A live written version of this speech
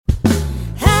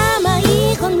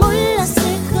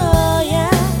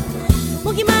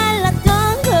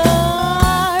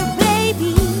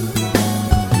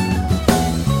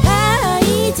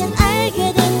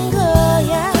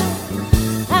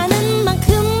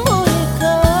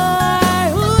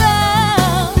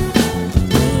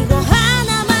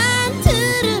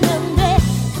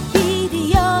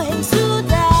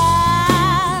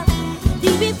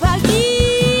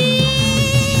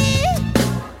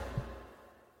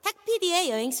최고의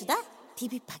여행수다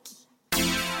디비파기.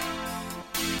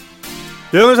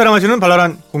 여행을 사랑하시는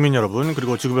발랄한 국민 여러분,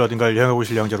 그리고 지구의 어딘가를 여행하고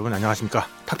계실 여행자 여러분, 안녕하십니까.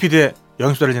 탁PD의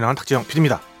여행수다를 진행한 탁지영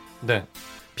PD입니다. 네,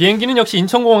 비행기는 역시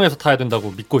인천공항에서 타야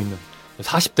된다고 믿고 있는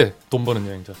 40대 돈 버는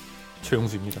여행자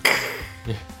최용수입니다.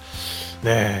 예.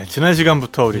 네, 지난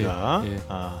시간부터 우리가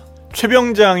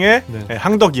최병장의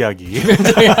항덕 이야기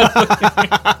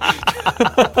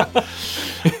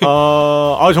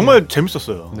정말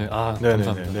재밌었어요. 네,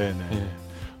 감사합니다.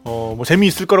 뭐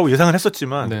재미있을 거라고 예상을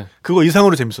했었지만 그거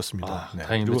이상으로 재밌었습니다.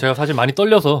 다행입니다. 제가 사실 많이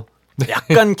떨려서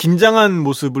약간 긴장한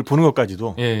모습을 보는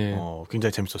것까지도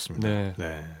굉장히 재밌었습니다.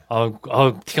 네.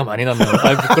 티가 많이 났네요.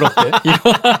 부끄럽게.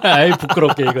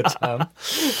 부끄럽게 이거 참.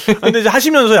 근데 이제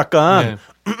하시면서 약간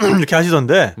이렇게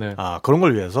하시던데 그런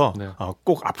걸 위해서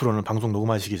꼭 앞으로는 방송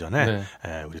녹음하시기 전에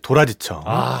우리 도라지청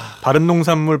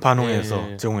바른농산물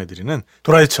반홍에서 제공해드리는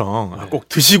도라지청 꼭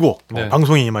드시고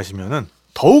방송에 임하시면은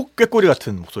더욱 꾀꼬리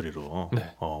같은 목소리로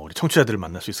우리 청취자들을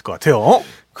만날 수 있을 것 같아요.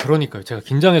 그러니까요. 제가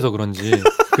긴장해서 그런지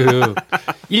그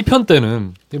 1편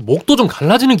때는 목도 좀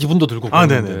갈라지는 기분도 들고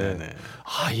그랬는데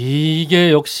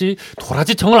이게 역시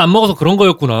도라지청을 안 먹어서 그런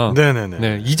거였구나.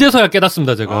 네, 이제서야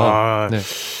깨닫습니다, 제가.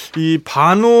 이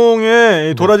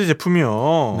반홍의 도라지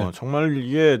제품이요. 정말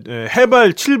이게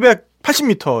해발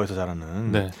 780m에서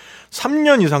자라는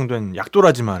 3년 이상 된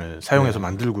약도라지만을 사용해서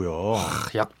만들고요.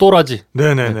 약도라지.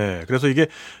 네네네. 그래서 이게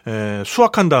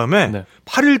수확한 다음에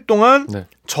 8일 동안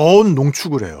저온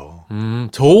농축을 해요.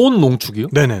 저온 농축이요?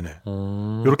 네네네.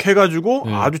 이렇게 해가지고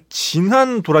아주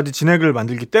진한 도라지 진액을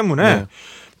만들기 때문에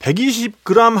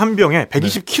 120g 한 병에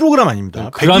 120kg 아닙니다.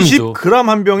 120g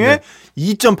한 병에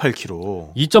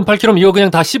 2.8kg. 2.8kg면 이거 그냥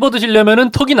다 씹어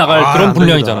드시려면은 턱이 나갈 그런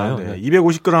분량이잖아요.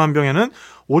 250g 한 병에는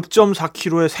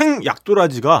 5.4kg의 생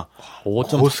약도라지가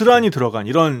고스란히 들어간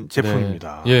이런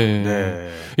제품입니다.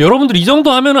 여러분들 이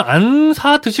정도 하면은 안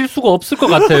사 드실 수가 없을 것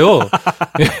같아요.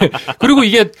 그리고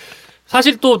이게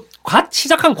사실 또 갓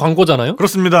시작한 광고잖아요.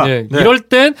 그렇습니다. 이럴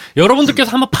땐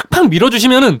여러분들께서 한번 팍팍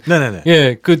밀어주시면은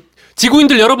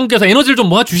지구인들 여러분께서 에너지를 좀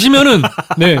모아주시면은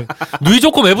누이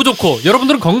좋고 매부 좋고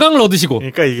여러분들은 건강을 얻으시고.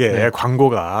 그러니까 이게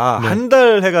광고가 한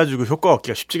달 해가지고 효과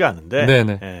얻기가 쉽지가 않은데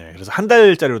그래서 한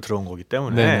달짜리로 들어온 거기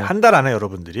때문에 한 달 안에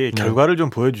여러분들이 결과를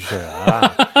좀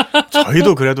보여주셔야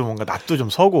저희도 그래도 뭔가 낯도 좀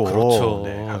서고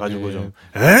가가지고 좀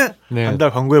한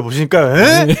달 광고해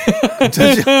보시니까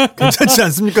괜찮지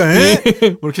않습니까? 뭐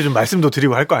이렇게 좀 말씀도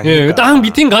드리고 할 거 아닙니까? 딱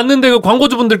미팅 갔는데 그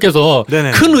광고주분들께서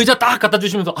큰 의자 딱 갖다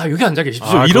주시면서 여기 앉아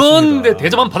계십시오. 이런 데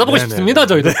대접 한번 받아보고 싶습니다.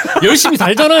 저희도 열심히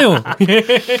살잖아요.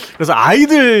 그래서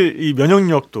아이들 이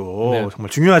면역력도 정말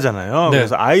중요하잖아요.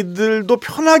 그래서 아이들도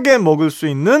편하게 먹을 수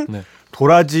있는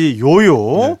도라지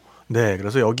요요.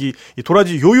 그래서 여기 이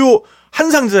도라지 요요 한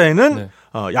상자에는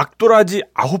약도라지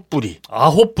 9뿌리.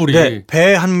 9뿌리.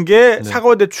 배 1개,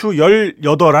 사과대추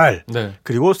 18알.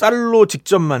 그리고 쌀로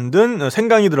직접 만든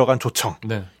생강이 들어간 조청.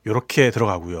 이렇게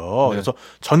들어가고요. 그래서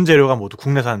전 재료가 모두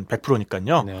국내산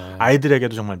 100%니까요.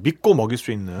 아이들에게도 정말 믿고 먹일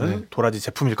수 있는 도라지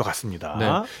제품일 것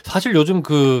같습니다. 사실 요즘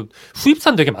그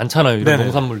수입산 되게 많잖아요. 이런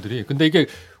농산물들이. 근데 이게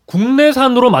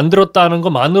국내산으로 만들었다는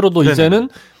것만으로도 이제는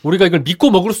우리가 이걸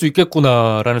믿고 먹을 수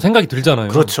있겠구나라는 생각이 들잖아요.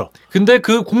 그렇죠. 근데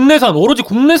그 국내산, 오로지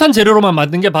국내산 재료로만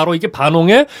만든 게 바로 이게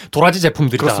반홍의 도라지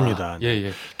제품들이다. 그렇습니다.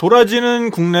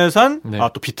 도라지는 국내산,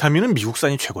 또 비타민은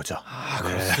미국산이 최고죠.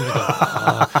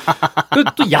 그렇습니다.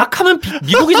 또 약하면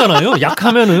미국이잖아요.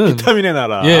 약하면은. 비타민의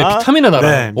나라. 비타민의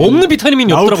나라. 없는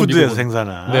비타민이 없더라고요. 나우푸드에서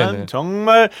생산한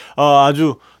정말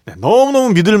아주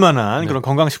너무너무 믿을 만한 그런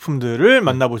건강식품들을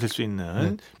만나보실 수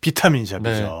있는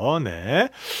비타민샵이죠.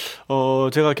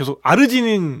 제가 계속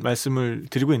아르지닌 말씀을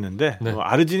드리고 있는데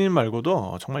아르지닌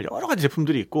말고도 정말 여러 가지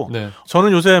제품들이 있고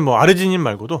저는 요새 아르지닌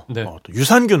말고도 또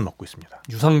유산균 먹고 있습니다.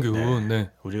 유산균.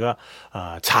 우리가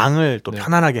장을 또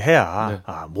편안하게 해야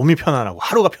몸이 편안하고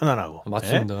하루가 편안하고.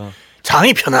 맞습니다.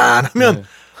 장이 편안하면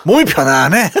몸이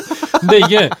편안해. 근데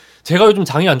이게 제가 요즘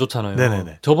장이 안 좋잖아요.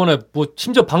 저번에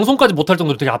심지어 방송까지 못할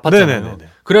정도로 되게 아팠잖아요.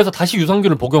 그래서 다시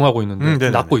유산균을 복용하고 있는데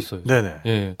낫고 있어요.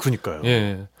 그러니까요.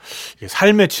 이게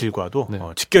삶의 질과도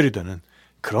직결이 되는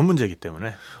그런 문제이기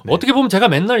때문에 어떻게 보면 제가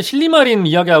맨날 실리마린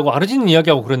이야기하고 아르지닌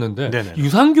이야기하고 그랬는데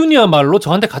유산균이야말로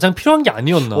저한테 가장 필요한 게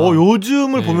아니었나.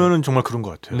 요즘을 보면은 정말 그런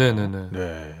것 같아요.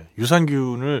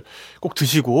 유산균을 꼭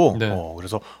드시고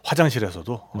그래서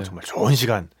화장실에서도 정말 좋은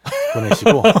시간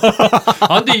보내시고.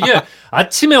 근데 이게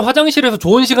아침에 화장실에서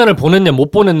좋은 시간을 보냈냐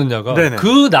못 보냈느냐가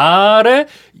그날의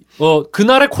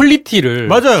그날의 퀄리티를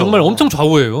정말 엄청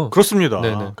좌우해요. 그렇습니다.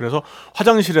 그래서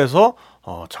화장실에서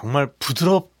정말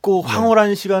부드럽고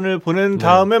황홀한 시간을 보낸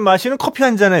다음에 마시는 커피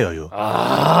한 잔의 여유.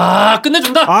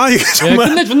 끝내준다. 이게 정말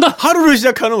끝내준다. 하루를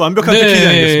시작하는 완벽한 패키지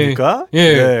아니겠습니까?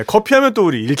 네, 커피하면 또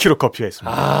우리 1kg 커피가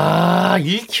있습니다.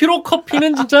 1kg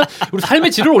커피는 진짜 우리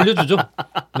삶의 질을 올려주죠.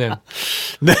 네.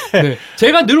 네.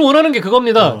 제가 늘 원하는 게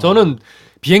그겁니다. 저는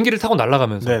비행기를 타고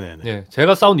날아가면서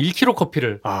제가 싸운 1kg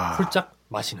커피를 훌쩍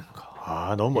마시는 거.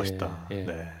 너무 멋있다. 네.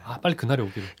 빨리 그날이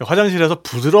오기를. 화장실에서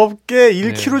부드럽게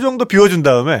 1kg 정도 비워준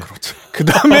다음에 그렇죠. 그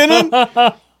다음에는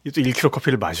또 1kg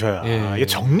커피를 마셔야 이게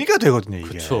정리가 되거든요. 이게.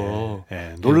 그렇죠.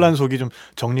 놀란 속이 좀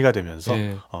정리가 되면서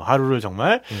하루를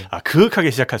정말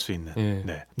그윽하게 시작할 수 있는.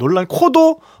 놀란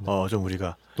코도 좀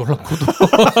우리가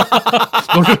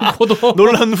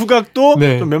놀란 후각도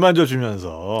좀 매만져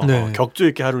주면서 격조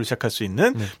있게 하루를 시작할 수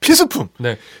있는 필수품.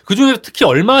 그 중에 특히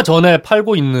얼마 전에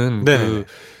팔고 있는 그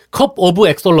컵 오브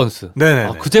엑설런스.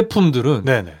 그 제품들은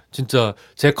진짜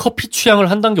제 커피 취향을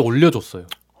한 단계 올려줬어요.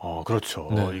 그렇죠.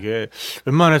 이게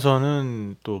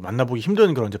웬만해서는 또 만나보기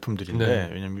힘든 그런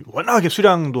제품들인데 왜냐면 워낙에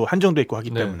수량도 한정돼 있고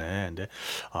하기 때문에 근데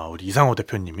우리 이상호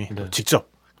대표님이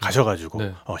직접 가셔가지고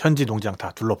현지 농장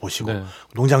다 둘러보시고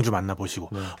농장주 만나보시고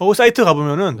사이트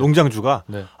가보면은 농장주가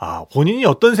본인이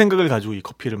어떤 생각을 가지고 이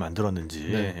커피를 만들었는지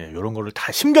이런 거를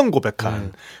다 심경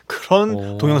고백한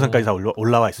그런 동영상까지 다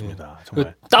올라와 있습니다.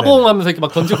 정말 따봉하면서 이렇게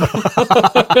막 던지고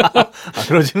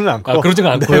그러지는 않고 그러지는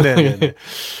않고요.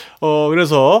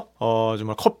 그래서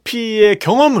정말 커피의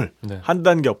경험을 한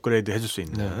단계 업그레이드 해줄 수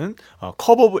있는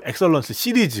컵 오브 엑설런스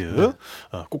시리즈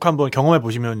꼭 한번 경험해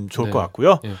보시면 좋을 것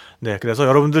같고요. 그래서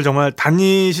여러분들 정말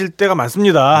다니실 때가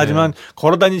많습니다. 하지만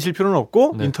걸어 다니실 필요는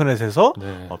없고 인터넷에서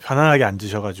편안하게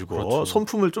앉으셔가지고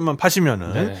손품을 좀만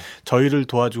파시면은 저희를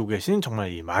도와주고 계신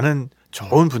정말 이 많은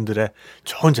좋은 분들의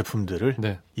좋은 제품들을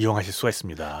이용하실 수가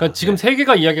있습니다. 그러니까 지금 세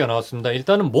개가 이야기가 나왔습니다.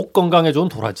 일단은 목 건강에 좋은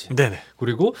도라지.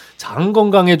 그리고 장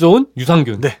건강에 좋은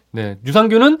유산균.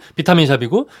 유산균은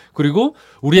비타민샵이고 그리고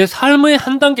우리의 삶의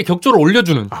한 단계 격조를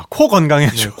올려주는 코 건강에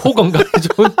코 건강에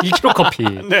좋은 1kg 커피.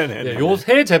 요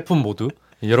세 제품 모두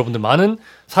여러분들 많은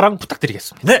사랑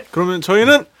부탁드리겠습니다. 그러면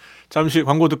저희는 잠시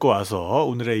광고 듣고 와서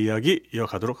오늘의 이야기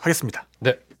이어가도록 하겠습니다.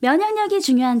 면역력이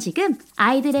중요한 지금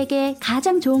아이들에게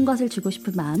가장 좋은 것을 주고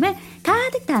싶은 마음을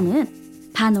가득 담은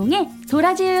반홍의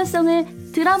도라지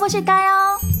요요송을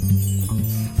들어보실까요?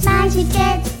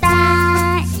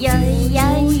 맛있겠다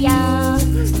요요요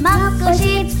먹고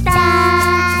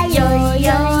싶다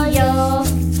요요요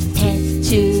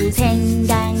배추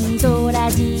생강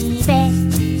도라지배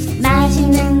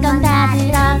맛있는 건 다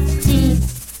들었지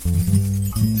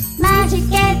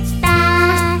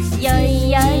맛있겠다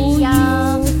요요요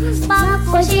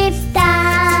먹고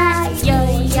싶다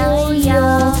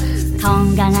요요요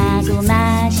건강하고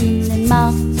맛있는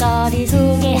먹거리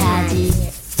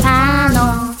소개하지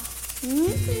반홍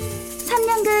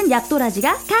 3년근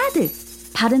약도라지가 가득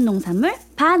바른 농산물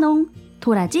반홍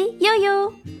도라지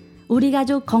요요 우리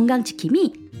가족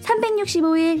건강지킴이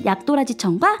 365일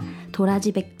약도라지청과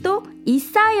도라지백도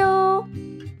있어요.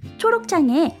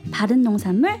 초록창에 바른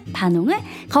농산물 반홍을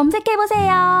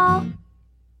검색해보세요.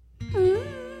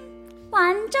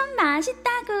 완전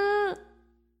맛있다구.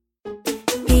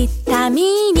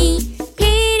 비타민이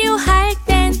필요할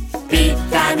땐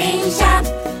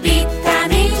비타민샵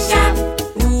비타민샵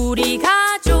우리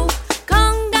가족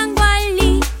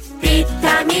건강관리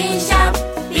비타민샵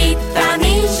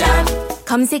비타민샵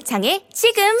검색창에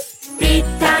지금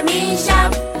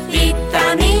비타민샵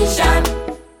비타민샵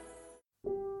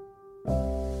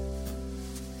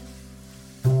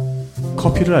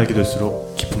커피를 알게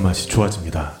될수록 깊은 맛이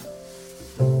좋아집니다.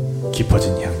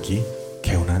 깊어진 향기,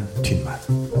 개운한 뒷맛.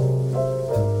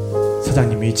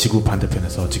 사장님이 지구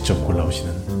반대편에서 직접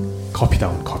골라오시는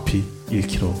커피다운 커피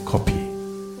 1kg 커피.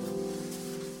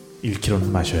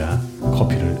 1kg는 마셔야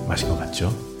커피를 마신 것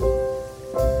같죠?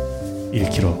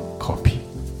 1kg 커피.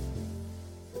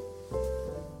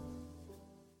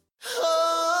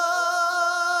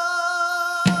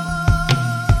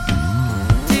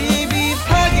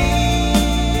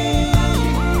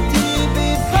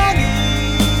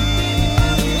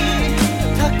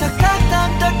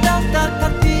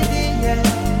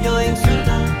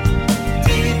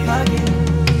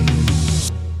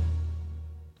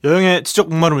 여행의 지적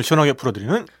목마름을 시원하게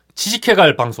풀어드리는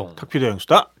지식해갈 방송 탁피디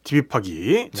여행수다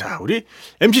디비파기. 자, 우리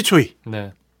엠씨초이.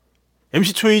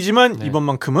 엠씨초이지만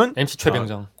이번만큼은 MC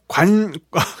최병장.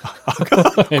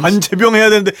 관제병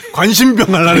해야 되는데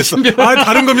관심병 하려고 했어.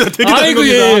 다른 겁니다. 되게 다른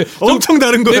겁니다. 엄청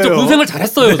다른 거예요. 저 군생활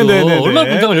잘했어요.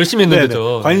 얼마나 군생활 열심히 했는데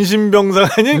저. 관심병상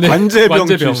아닌 관제병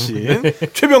출신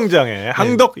최병장의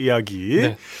항덕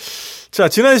이야기. 자,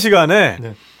 지난 시간에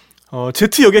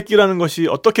제트여객기라는 것이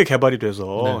어떻게 개발이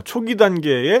돼서 네. 초기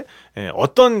단계에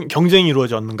어떤 경쟁이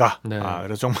이루어졌는가. 네.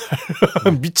 그래서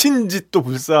정말 미친 짓도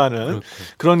불사하는 그렇고.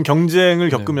 그런 경쟁을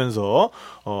겪으면서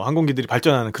항공기들이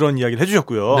발전하는 그런 이야기를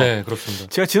해주셨고요. 네, 그렇습니다.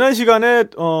 제가 지난 시간에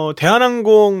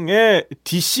대한항공의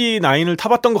DC9을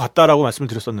타봤던 것 같다라고 말씀을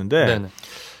드렸었는데 네네.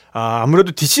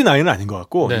 아무래도 DC9은 아닌 것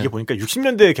같고 네. 이게 보니까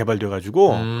 60년대에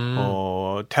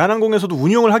개발돼가지고 대한항공에서도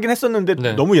운용을 하긴 했었는데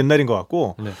네. 너무 옛날인 것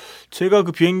같고 네. 제가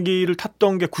그 비행기를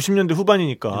탔던 게 90년대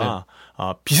후반이니까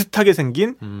비슷하게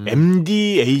생긴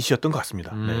MD8이었던 것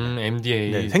같습니다.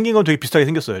 MDA. 네, 생긴 건 되게 비슷하게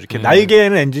생겼어요. 이렇게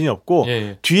날개에는 엔진이 없고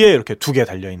예. 뒤에 이렇게 2개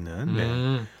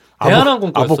달려있는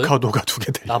대한항공 거였어요? 아보카도가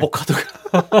 2개 달려. 아보카도가.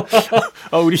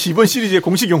 우리 이번 시리즈의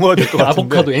공식 용어가 될 것 같은데.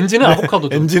 아보카도. 엔진은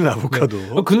아보카도죠. 엔진은 아보카도. 네.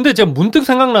 근데 제가 문득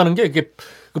생각나는 게 이게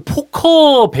그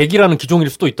포커 100이라는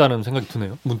기종일 수도 있다는 생각이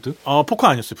드네요. 문득. 포커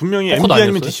아니었어요. 분명히 MD 포커도 아니면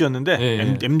아니었어요? DC였는데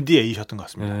예. MD8이셨던 것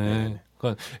같습니다. 네.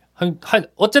 그러니까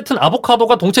어쨌든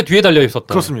아보카도가 동체 뒤에 달려 있었다.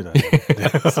 그렇습니다. 네.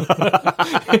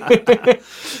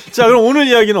 자, 그럼 오늘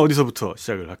이야기는 어디서부터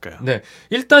시작을 할까요? 네.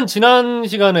 일단 지난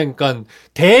시간에 그러니까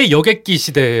대여객기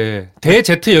시대에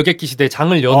대제트 여객기 시대에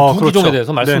장을 연 두 그렇죠. 기종에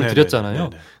대해서 말씀을 네네네. 드렸잖아요.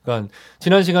 네네. 그러니까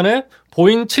지난 시간에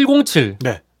보잉 707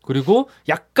 네. 그리고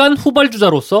약간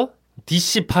후발주자로서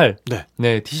DC8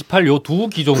 네. DC8 요 두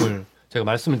기종을 제가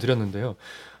말씀을 드렸는데요.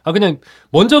 그냥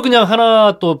먼저 그냥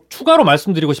하나 또 추가로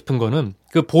말씀드리고 싶은 거는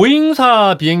그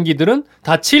보잉사 비행기들은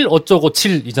다 7 어쩌고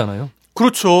 7이잖아요.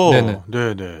 그렇죠. 네네.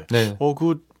 네네. 네.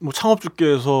 뭐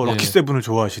창업주께서 네. 럭키세븐을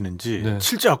좋아하시는지 네.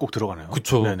 7자가 꼭 들어가네요.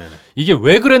 그쵸. 네네네. 이게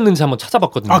왜 그랬는지 한번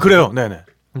찾아봤거든요. 그래요? 네네.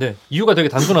 네. 이유가 되게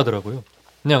단순하더라고요.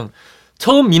 그냥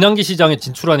처음 민항기 시장에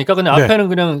진출하니까 그냥 네. 앞에는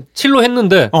그냥 7로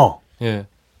했는데 예.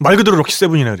 말 그대로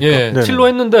럭키세븐이네. 그러니까. 예. 네네. 7로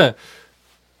했는데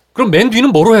그럼 맨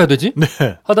뒤는 뭐로 해야 되지? 네.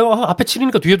 하다가 앞에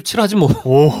 7이니까 뒤에도 7 하지 뭐.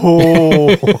 오호.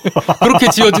 그렇게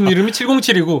지어진 이름이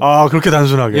 707이고. 그렇게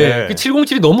단순하게. 예. 그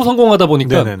 707이 너무 성공하다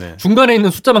보니까 네네네. 중간에 있는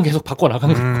숫자만 계속 바꿔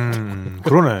나간 거예요.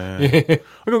 그러네. 예.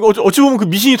 그러니까 어찌 보면 그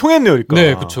미신이 통했네요, 그러니까.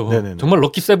 네, 그렇죠. 정말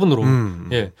럭키 세븐으로.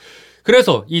 예.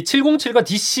 그래서 이 707과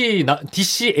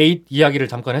DC8 이야기를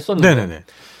잠깐 했었는데 네네네.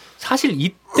 사실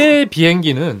이때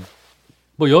비행기는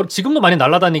뭐 지금도 많이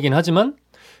날아다니긴 하지만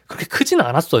그렇게 크지는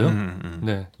않았어요.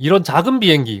 네. 이런 작은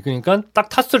비행기 그러니까 딱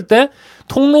탔을 때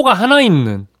통로가 하나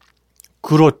있는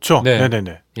그렇죠. 네.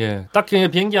 네네네. 예. 딱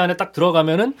비행기 안에 딱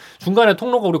들어가면은 중간에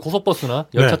통로가 우리 고속버스나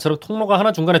열차처럼 통로가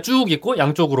하나 중간에 쭉 있고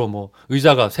양쪽으로 뭐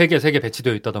의자가 3개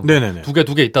배치되어 있다던가 네네네.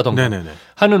 2개 있다던가 네네네.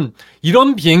 하는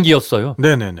이런 비행기였어요.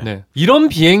 네네네. 네. 이런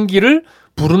비행기를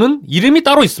부르는 이름이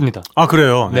따로 있습니다.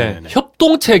 그래요? 네. 네네네.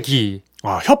 협동체기.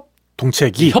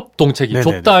 협동체기. 협동체기.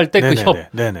 네네네. 좁다 할 때 그 네네네. 협.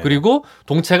 네네네. 그리고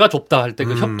동체가 좁다 할 때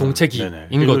그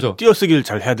협동체기인 거죠. 띄어쓰기를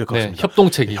잘 해야 될 것 네. 같습니다.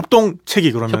 협동체기.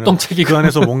 협동체기 그러면 협동체기. 그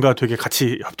안에서 뭔가 되게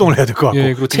같이 협동을 해야 될 것 같고.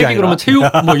 예, 그리고 체기 그러면 체육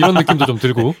뭐 이런 느낌도 좀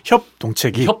들고.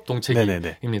 협동체기.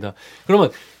 협동체기입니다.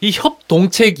 그러면 이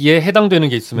협동체기에 해당되는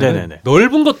게 있으면 네네네.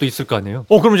 넓은 것도 있을 거 아니에요.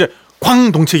 그럼 이제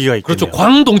광동체기가 있겠네요. 그렇죠.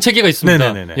 광동체기가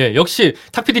있습니다. 네네네. 예, 역시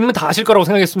탁피디님은 다 아실 거라고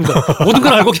생각했습니다. 모든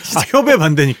걸 알고 계시죠. 협의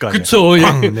반대니까. 그렇죠.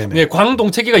 예.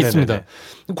 광동체기가 네네네. 있습니다.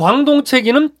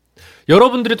 광동체기는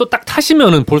여러분들이 또 딱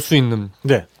타시면은 볼 수 있는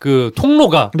그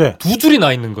통로가 두 줄이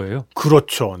나 있는 거예요.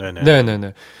 그렇죠. 네네.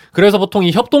 네네네. 그래서 보통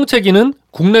이 협동체기는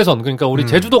국내선 그러니까 우리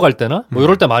제주도 갈 때나 뭐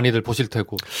이럴 때 많이들 보실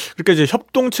테고. 그러니까 이제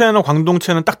협동체나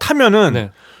광동체는 딱 타면은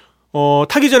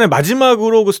타기 전에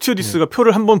마지막으로 그 스튜어디스가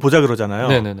표를 한번 보자 그러잖아요.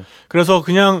 네네네. 그래서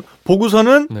그냥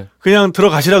보고서는 그냥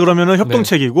들어가시라 그러면은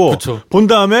협동책이고 본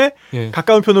다음에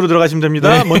가까운 편으로 들어가시면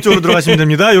됩니다. 먼 쪽으로 들어가시면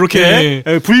됩니다. 이렇게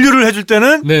분류를 해줄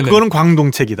때는 그거는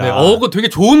광동책이다. 그거 되게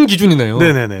좋은 기준이네요.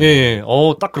 네네네. 예.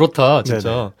 딱 그렇다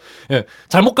진짜. 예.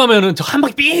 잘못 가면은 저 한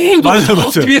바퀴 삥 맞아요.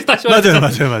 뒤에서 다시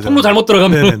맞아요. 통로 잘못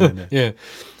들어가면. 예.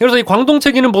 그래서 이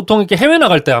광동체기는 보통 이렇게 해외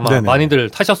나갈 때 아마 많이들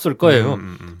타셨을 거예요.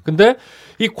 근데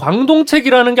이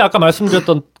광동책이라는 게 아까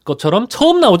말씀드렸던 것처럼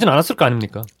처음 나오진 않았을 거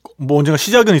아닙니까? 뭐 언젠가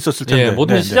시작은 있었을 텐데.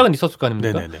 모든 시작은 있었을 거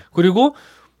아닙니까? 그리고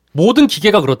모든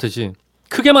기계가 그렇듯이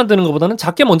크게 만드는 것보다는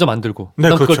작게 먼저 만들고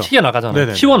그다음 그걸 튀겨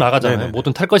나가잖아요. 키워 나가잖아요.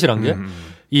 모든 탈 것이란 게.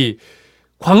 이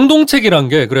광동책이란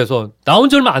게 그래서 나온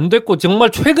지 얼마 안 됐고 정말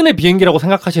최근의 비행기라고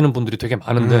생각하시는 분들이 되게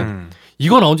많은데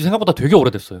이거 나온 지 생각보다 되게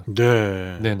오래됐어요.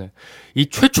 네네. 이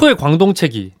최초의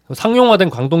광동체기, 상용화된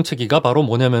광동체기가 바로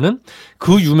뭐냐면은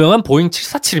그 유명한 보잉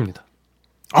 747입니다.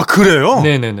 그래요?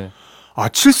 네네네.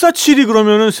 747이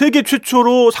그러면은 세계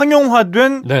최초로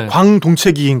상용화된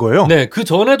광동체기인 거예요? 네, 그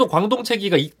전에도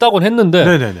광동체기가 있다곤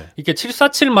했는데 이게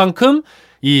 747만큼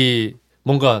이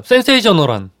뭔가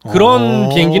센세이셔널한 그런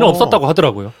비행기는 없었다고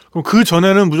하더라고요. 그럼 그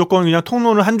전에는 무조건 그냥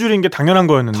통로는 한 줄인 게 당연한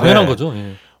거였는데. 당연한 거죠.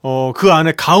 예. 그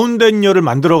안에 가운데열을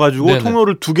만들어가지고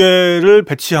통로를 2개를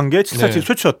배치한 게 747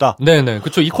 최초였다. 네네.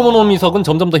 그쵸. 이코노미석은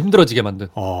점점 더 힘들어지게 만든.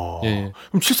 예.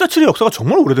 그럼 747의 역사가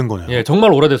정말 오래된 거네요. 예,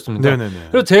 정말 오래됐습니다. 네네네.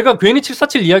 그래서 제가 괜히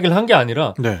 747 이야기를 한 게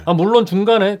아니라, 물론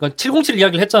중간에, 그러니까 707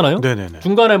 이야기를 했잖아요. 네네네.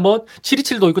 중간에 뭐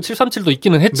 727도 있고 737도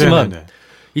있기는 했지만, 네네네.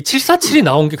 이 747이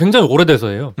나온 게 굉장히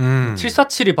오래돼서예요.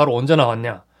 747이 바로 언제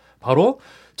나왔냐? 바로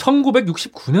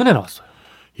 1969년에 나왔어요.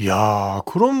 이야,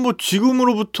 그럼 뭐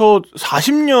지금으로부터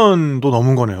 40년도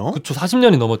넘은 거네요. 그렇죠.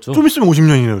 40년이 넘었죠. 좀 있으면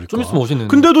 50년이네요. 그러니까. 좀 있으면 50년.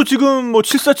 근데도 지금 뭐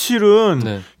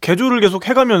 747은 개조를 계속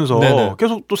해가면서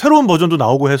계속 또 새로운 버전도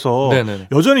나오고 해서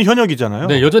여전히 현역이잖아요.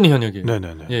 네, 여전히 현역이에요.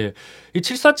 네네네. 예, 이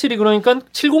 747이 그러니까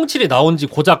 707이 나온 지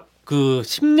고작 그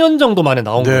 10년 정도 만에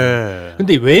나온 거예요.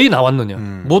 근데 왜 나왔느냐?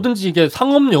 뭐든지 이게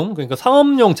상업용, 그러니까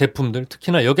상업용 제품들,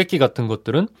 특히나 여객기 같은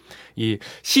것들은 이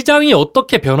시장이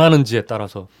어떻게 변하는지에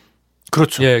따라서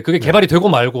그렇죠. 예, 그게 개발이 되고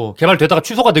말고 개발되다가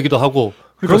취소가 되기도 하고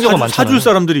그런 경우가 많잖아요. 사줄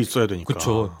사람들이 있어야 되니까.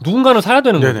 그렇죠. 누군가는 사야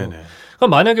되는 거죠. 그러니까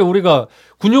만약에 우리가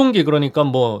군용기 그러니까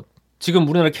뭐 지금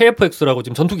우리나라 KF-X라고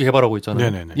지금 전투기 개발하고 있잖아요.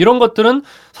 네네네. 이런 것들은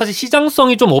사실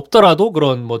시장성이 좀 없더라도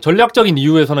그런 뭐 전략적인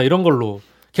이유에서나 이런 걸로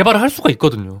개발을 할 수가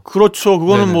있거든요. 그렇죠.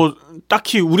 그거는 네네. 뭐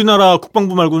딱히 우리나라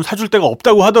국방부 말고는 사줄 데가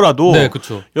없다고 하더라도 네,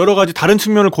 그렇죠. 여러 가지 다른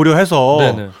측면을 고려해서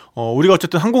우리가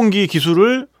어쨌든 항공기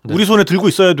기술을 우리 손에 들고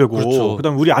있어야 되고 그렇죠.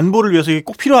 그다음에 우리 안보를 위해서 이게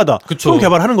꼭 필요하다. 그렇죠. 그럼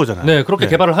개발하는 거잖아요. 네, 그렇게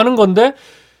개발을 하는 건데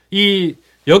이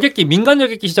여객기 민간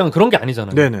여객기 시장은 그런 게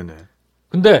아니잖아요. 네네네.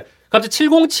 근데 갑자기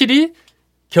 707이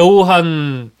겨우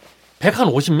한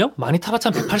 150명? 많이 타봤자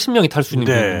 180명이 탈 수 있는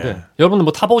비행기인데 여러분들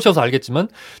뭐 타보셔서 알겠지만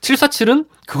 747은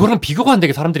그거랑 비교가 안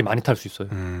되게 사람들이 많이 탈 수 있어요.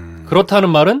 그렇다는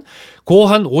말은 고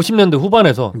한 50년대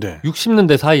후반에서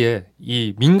 60년대 사이에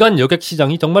이 민간 여객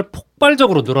시장이 정말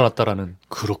폭발적으로 늘어났다라는.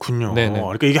 그렇군요.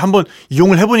 그러니까 이게 한번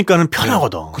이용을 해보니까는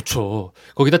편하거든. 네. 그렇죠.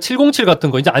 거기다 707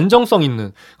 같은 거 이제 안정성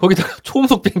있는 거기다가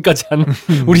초음속 비행까지 한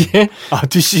우리의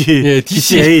DC-8. 예,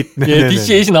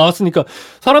 DC-8이 나왔으니까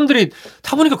사람들이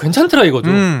타보니까 괜찮더라 이거죠.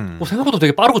 생각보다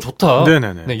되게 빠르고 좋다.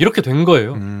 네, 이렇게 된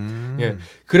거예요. 예,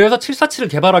 그래서 747을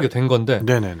개발하게 된 건데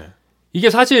이게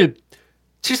사실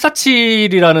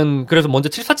 747이라는 그래서 먼저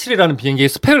 747이라는 비행기의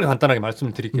스펙을 간단하게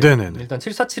말씀을 드릴게요. 일단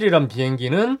 747이라는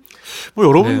비행기는 뭐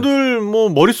여러분들 뭐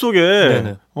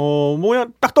머릿속에 뭐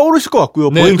그냥 딱 떠오르실 것 같고요.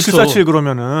 보잉 747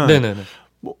 그러면은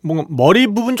뭔가 머리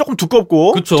부분 조금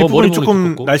두껍고 뒷부분이 조금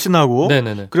두껍고. 날씬하고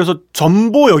그래서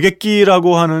전보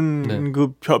여객기라고 하는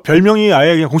그 별명이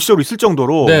아예 그냥 공식적으로 있을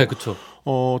정도로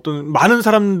어떤 많은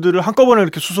사람들을 한꺼번에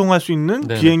이렇게 수송할 수 있는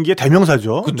비행기의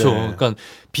대명사죠. 그렇죠. 그러니까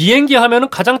비행기 하면은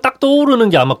가장 딱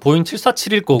떠오르는 게 아마 보잉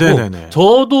 747일 거고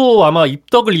저도 아마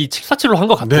입덕을 이 747로 한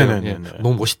것 같아요. 예.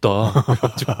 너무 멋있다. 와,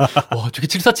 저게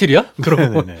 747이야?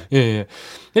 그러고 예.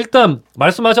 일단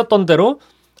말씀하셨던 대로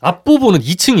앞부분은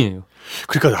 2층이에요.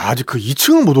 그러니까 아직 그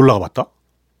 2층은 못 올라가 봤다?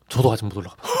 저도 아직 못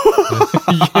올라가 봤어요.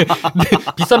 이게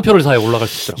비싼 표를 사야 올라갈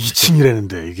수 있더라고요.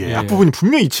 2층이라는데 이게 앞부분이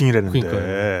분명히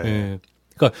 2층이라는데.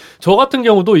 그러니까 저 같은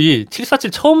경우도 이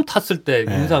 747 처음 탔을 때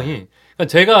인상이 그러니까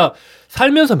제가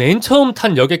살면서 맨 처음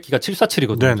탄 여객기가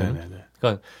 747이거든요.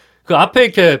 그러니까 그 앞에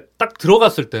이렇게 딱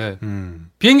들어갔을 때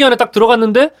비행기 안에 딱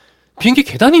들어갔는데 비행기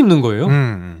계단이 있는 거예요.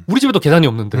 우리 집에도 계단이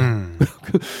없는데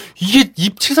이게 이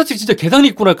 747 진짜 계단이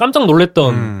있구나 깜짝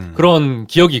놀랐던 그런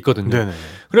기억이 있거든요.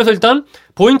 그래서 일단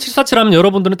보잉 747 하면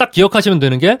여러분들은 딱 기억하시면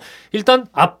되는 게 일단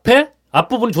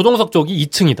앞부분 조종석 쪽이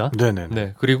 2층이다.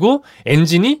 네. 그리고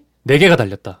엔진이 4개가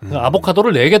달렸다.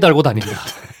 아보카도를 4개 달고 다닌다.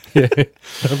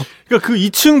 그러니까 그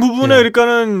 2층 부분에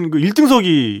그러니까는 그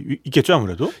 1등석이 있겠죠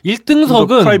아무래도.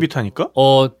 1등석은 프라이빗하니까.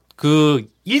 그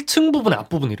 1층 부분의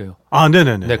앞부분이래요. 아,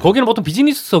 네네네. 네, 거기는 보통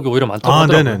비즈니스석이 오히려 많다고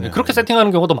하더라고요. 네, 그렇게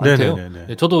세팅하는 경우도 많대요.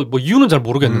 네, 저도 뭐 이유는 잘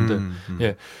모르겠는데.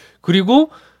 예.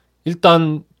 그리고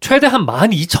일단 최대 한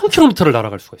 12,000km를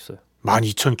날아갈 수가 있어요.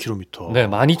 12,000km. 네,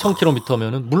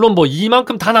 12,000km면은 물론 뭐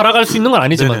이만큼 다 날아갈 수 있는 건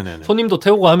아니지만 손님도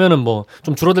태우고 하면은 뭐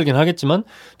좀 줄어들긴 하겠지만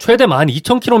최대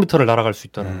 12,000km를 날아갈 수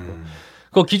있다는 거.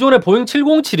 그 기존의 보잉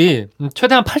 707이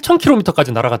최대한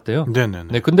 8,000km까지 날아갔대요.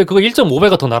 네, 근데 그거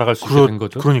 1.5배가 더 날아갈 수 있게 된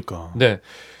거죠. 그러니까. 네.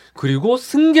 그리고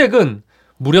승객은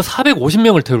무려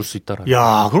 450명을 태울 수 있다라는.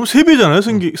 야, 그럼 3배잖아요,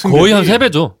 승객이. 거의 한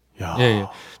 3배죠. 예.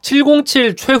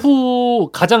 707 최후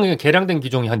가장 개량된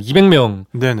기종이 한 200명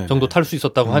정도 탈 수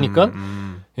있었다고 하니까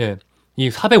예. 이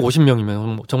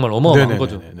 450명이면 정말 어마어마한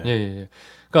거죠. 예.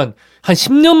 그러니까 한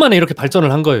 10년 만에 이렇게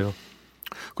발전을 한 거예요.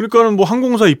 그러니까는 뭐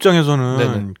항공사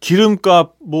입장에서는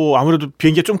기름값 뭐 아무래도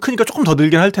비행기가 좀 크니까 조금 더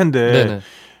들긴 할 텐데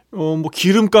뭐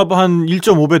기름값 한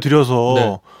 1.5배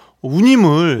들여서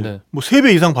운임을 뭐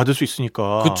 3배 이상 받을 수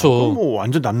있으니까 그쵸. 뭐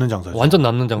완전 남는 장사죠. 완전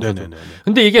남는 장사죠.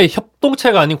 근데 이게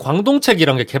협동체가 아닌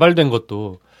광동체기란 게 개발된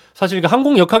것도 사실 이게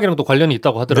항공 역학이랑도 관련이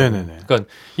있다고 하더라고요. 네네네. 그러니까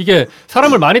이게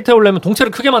사람을 많이 태우려면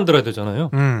동체를 크게 만들어야 되잖아요.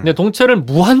 근데 동체를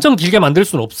무한정 길게 만들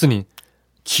수는 없으니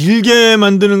길게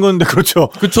만드는 건데 그렇죠.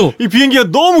 그렇죠. 이 비행기가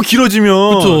너무 길어지면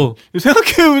그렇죠.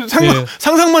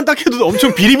 상상만 딱 해도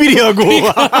엄청 비리비리하고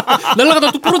그러니까,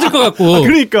 날아가다 뚝 부러질 것 같고.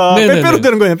 그러니까 빼빼로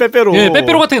되는 거예요. 빼빼로. 예,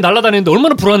 빼빼로 같은 게 날아다니는데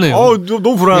얼마나 불안해요.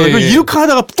 너무 불안해. 예. 이렇게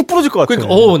하다가 뚝 부러질 것 같아요.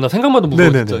 그러니까 나 생각만 해도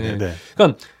무서워 진짜. 예.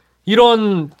 그러니까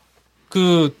이런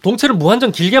그 동체를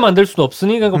무한정 길게 만들 수는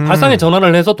없으니 발상의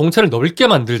전환을 해서 동체를 넓게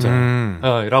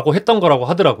만들자라고 했던 거라고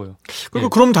하더라고요. 그리고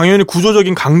그럼 당연히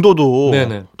구조적인 강도도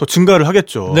더 증가를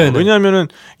하겠죠. 왜냐하면은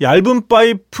얇은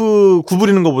파이프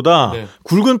구부리는 것보다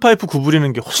굵은 파이프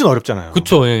구부리는 게 훨씬 어렵잖아요.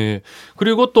 그렇죠. 예.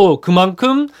 그리고 또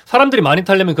그만큼 사람들이 많이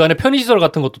타려면 그 안에 편의시설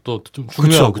같은 것도 또 좀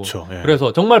중요하고. 그쵸. 예.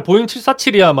 그래서 정말 보잉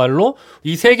 747이야말로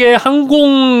이 세계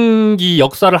항공기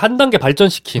역사를 한 단계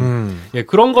발전시킨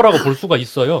그런 거라고 볼 수가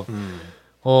있어요.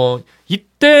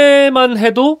 이때만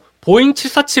해도 보잉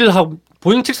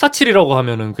 747이라고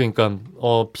하면은 그러니까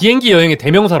비행기 여행의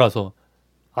대명사라서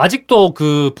아직도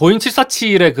그 보잉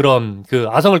 747의 그런 그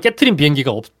아성을 깨트린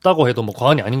비행기가 없다고 해도 뭐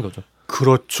과언이 아닌 거죠.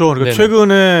 그렇죠. 그러니까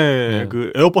최근에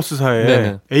그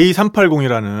에어버스사의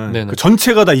A380이라는 그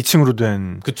전체가 다 2층으로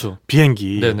된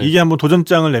비행기 이게 한번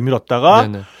도전장을 내밀었다가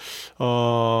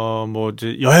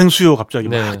이제 여행 수요 갑자기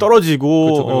막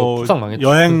떨어지고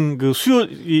여행 그 수요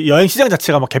여행 시장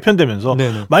자체가 막 개편되면서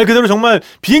말 그대로 정말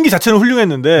비행기 자체는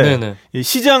훌륭했는데 이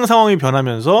시장 상황이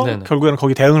변하면서 결국에는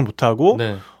거기 대응을 못 하고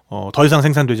더 이상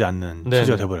생산되지 않는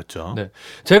취지가 돼버렸죠.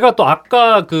 제가 또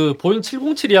아까 그 보잉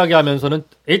 707 이야기하면서는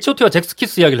H.O.T와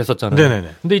잭스키스 이야기를 했었잖아요.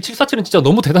 근데 이 747은 진짜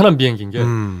너무 대단한 비행기인 게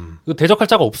대적할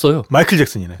자가 없어요. 마이클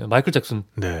잭슨이네. 마이클 잭슨.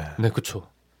 네, 그렇죠.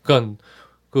 그러니까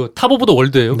그 탑 오브 더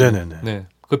월드예요.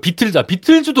 그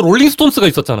비틀즈도 롤링스톤스가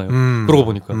있었잖아요. 그러고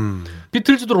보니까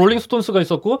비틀즈도 롤링스톤스가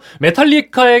있었고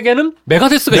메탈리카에게는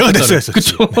메가데스가 있었잖아요.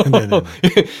 그렇죠.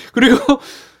 그리고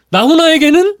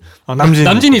나훈아에게는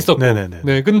남진이 있었고.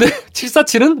 근데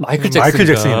 747은 마이클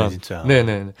잭슨이네, 진짜.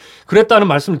 그랬다는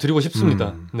말씀을 드리고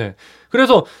싶습니다.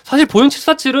 그래서 사실 보잉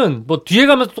 747은 뭐 뒤에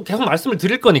가면서 또 계속 말씀을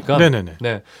드릴 거니까.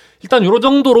 일단 요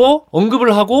정도로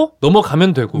언급을 하고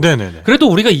넘어가면 되고. 그래도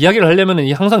우리가 이야기를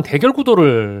하려면 항상 대결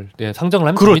구도를 상정을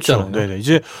하면 재밌잖아요.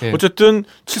 이제 어쨌든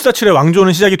 747의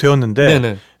왕조는 시작이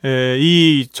되었는데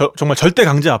정말 절대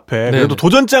강제 앞에 그래도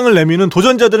도전장을 내미는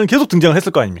도전자들은 계속 등장을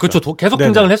했을 거 아닙니까? 그렇죠. 계속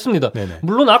등장을 했습니다.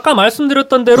 물론 아까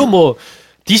말씀드렸던 대로 뭐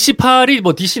DC-8이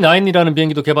뭐 DC-9이라는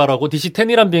비행기도 개발하고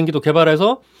DC-10이라는 비행기도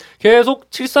개발해서 계속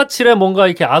 747에 뭔가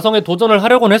이렇게 아성에 도전을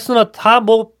하려고는 했으나 다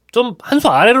뭐 좀 한 수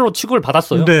아래로 취급을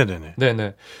받았어요.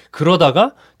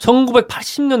 그러다가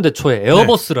 1980년대 초에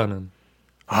에어버스라는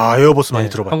에어버스 많이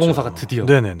들어봤죠. 항공사가 드디어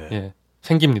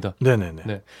생깁니다.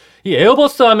 이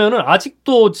에어버스 하면은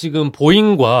아직도 지금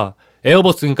보잉과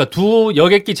에어버스 그러니까 두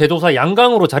여객기 제조사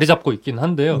양강으로 자리 잡고 있긴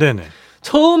한데요.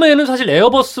 처음에는 사실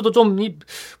에어버스도 좀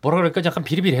뭐라 그럴까 약간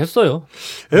비리비리했어요.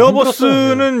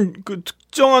 에어버스는 그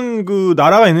특정한 그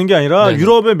나라가 있는 게 아니라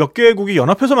유럽의 몇 개국이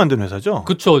연합해서 만든 회사죠.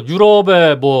 그렇죠.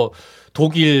 유럽의 뭐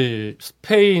독일,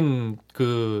 스페인,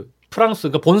 그 프랑스,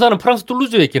 그러니까 본사는 프랑스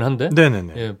툴루즈에 있긴 한데,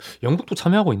 영국도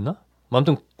참여하고 있나?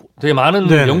 아무튼 되게 많은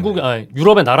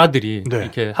유럽의 나라들이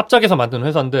이렇게 합작해서 만든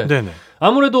회사인데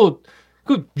아무래도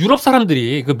그 유럽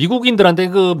사람들이 그 미국인들한테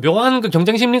그 묘한 그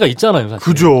경쟁 심리가 있잖아요. 사실.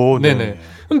 그죠.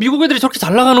 그럼 미국 애들이 저렇게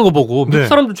잘 나가는 거 보고 미국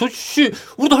사람들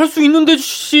우리도 할 수 있는데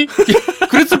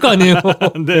그랬을 거 아니에요.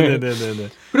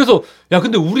 그래서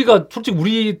근데 우리가 솔직히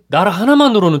우리나라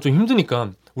하나만으로는 좀 힘드니까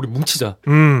우리 뭉치자.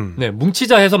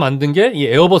 뭉치자 해서 만든 게 이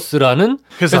에어버스라는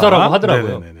회사라고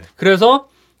하더라고요. 그래서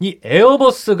이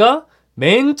에어버스가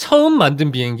맨 처음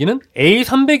만든 비행기는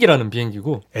A300이라는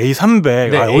비행기고.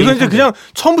 A300. 여기서 이제 그냥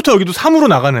처음부터 여기도 3으로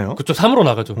나가네요. 그렇죠. 3으로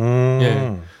나가죠.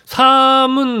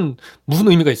 3은 무슨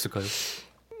의미가 있을까요?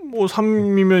 뭐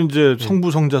 3이면 이제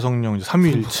성부, 성자, 성령, 이제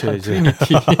삼위일체, 이제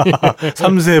트리니티,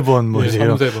 3세번 뭐 이제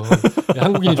 3세번.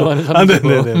 한국인이 좋아하는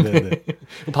 3세번.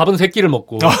 밥은 3끼를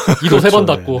먹고 이도 3번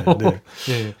닫고.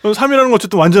 3이라는 건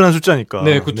어쨌든 완전한 숫자니까.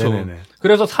 그렇죠.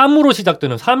 그래서 3으로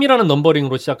시작되는 3이라는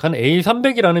넘버링으로 시작한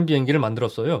A300이라는 비행기를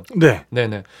만들었어요.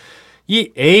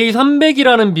 이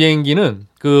A300이라는 비행기는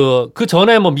그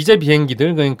전에 뭐 미제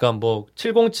비행기들 그러니까 뭐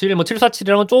 707, 뭐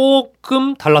 747이랑은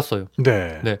조금 달랐어요.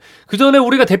 그 전에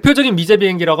우리가 대표적인 미제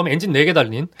비행기라고 하면 엔진 4개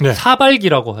달린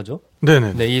사발기라고 하죠.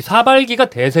 이 사발기가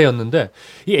대세였는데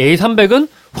이 A300은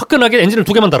화끈하게 엔진을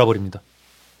 2개만 달아버립니다.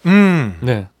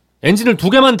 엔진을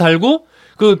 2개만 달고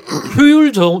그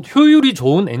효율이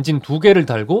좋은 엔진 2개를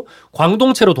달고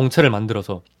광동체로 동체를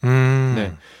만들어서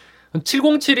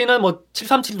 707이나 뭐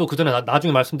 737도 그 전에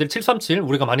나중에 말씀드릴 737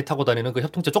 우리가 많이 타고 다니는 그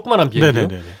협통체 조그만한 비행기요.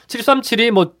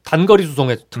 737이 뭐 단거리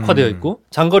수송에 특화되어 있고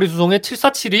장거리 수송에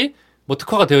 747이 뭐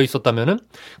특화가 되어 있었다면은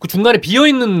그 중간에 비어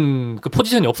있는 그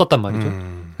포지션이 없었단 말이죠.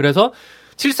 그래서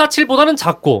 747보다는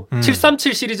작고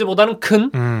 737 시리즈보다는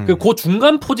큰 그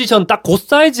중간 포지션 딱 그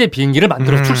사이즈의 비행기를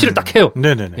만들어서 출시를 딱 해요.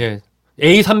 네네네. 예,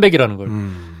 A300이라는 걸.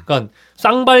 그러니까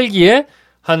쌍발기에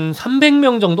한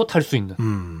 300명 정도 탈 수 있는.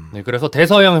 네, 그래서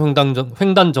대서양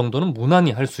횡단 정도는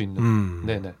무난히 할 수 있는.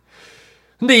 네네.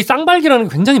 근데 이 쌍발기라는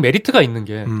게 굉장히 메리트가 있는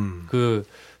게 그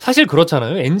사실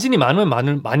그렇잖아요. 엔진이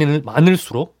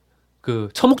많을수록 그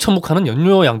처묵처묵하는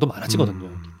연료량도 많아지거든요.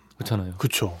 그렇잖아요.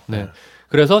 그렇죠. 네.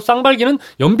 그래서 쌍발기는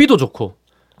연비도 좋고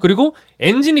그리고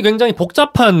엔진이 굉장히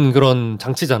복잡한 그런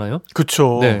장치잖아요.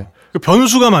 그렇죠. 네. 그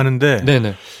변수가 많은데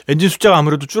네네. 엔진 숫자가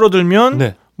아무래도 줄어들면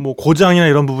네. 뭐 고장이나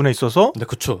이런 부분에 있어서 네,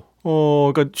 그렇죠.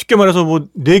 그러니까 쉽게 말해서 뭐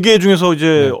 4개 중에서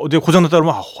이제 어디에 고장 났다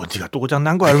그러면 어디가 또 고장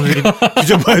난 거야 이러면서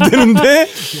뒤져봐야 되는데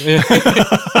네.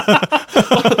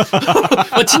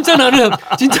 진짜 나는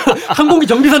진짜 항공기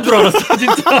정비사인 줄 알았어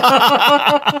진짜.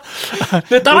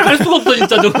 네, 따라갈 수가 없어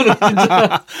진짜 저거는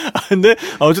진짜. 근데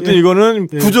어쨌든 이거는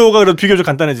구조가 그래도 비교적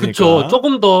간단해지니까. 그렇죠.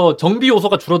 조금 더 정비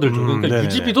요소가 줄어들죠. 그러니까 네네.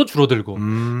 유지비도 줄어들고.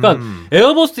 그러니까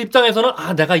에어버스 입장에서는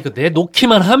내가 이거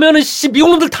내놓기만 하면은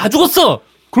미국 놈들 다 죽었어.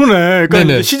 그러네.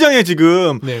 그러니까 시장에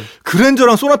지금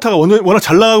그랜저랑 소나타가 워낙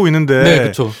잘 나가고 있는데. 네,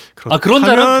 그렇죠. 그런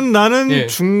자는 나는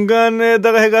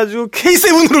중간에다가 해가지고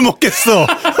K7으로 먹겠어.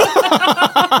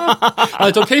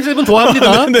 저 K7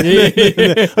 좋아합니다. 네.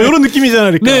 이런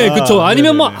느낌이잖아요. 그러니까. 네, 그렇죠.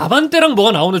 아니면 뭐 아반떼랑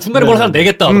뭐가 나오는 중간에 뭘 하나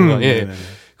내겠다. 예.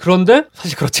 그런데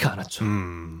사실 그렇지가 않았죠.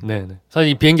 네.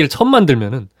 사실 이 비행기를 처음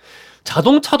만들면은.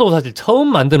 자동차도 사실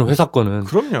처음 만드는 회사 거는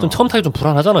그럼요. 좀 처음 타기 좀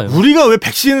불안하잖아요. 우리가 왜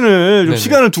백신을 좀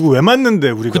시간을 두고 왜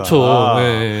맞는데 우리가. 그렇죠.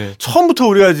 네. 처음부터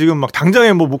우리가 지금 막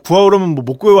당장에 뭐 구하오라면 뭐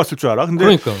못 구해왔을 줄 알아. 근데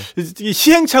그러니까. 이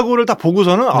시행착오를 딱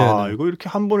보고서는 이거 이렇게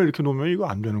한 번에 이렇게 놓으면 이거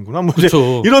안 되는구나. 뭐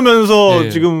그렇죠. 이러면서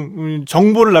지금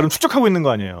정보를 나름 축적하고 있는 거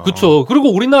아니에요. 그렇죠.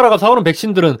 그리고 우리나라가 사오는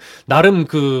백신들은 나름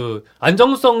그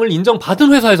안정성을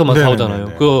인정받은 회사에서만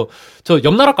사오잖아요. 저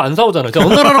옆 나라 거 안 사오잖아요.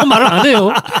 옆 나라라고 말을 안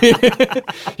해요.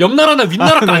 옆 나라나 윗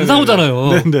나라 거 안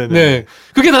사오잖아요. 네.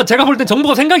 그게 다 제가 볼 땐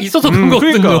정부가 생각이 있어서 그런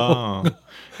거거든요.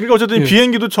 그러니까 어쨌든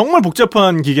비행기도 정말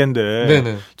복잡한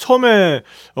기계인데 처음에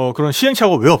그런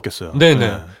시행착오가 왜 없겠어요.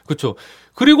 네네. 그렇죠.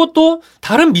 그리고 또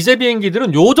다른 미제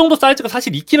비행기들은 요 정도 사이즈가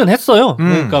사실 있기는 했어요.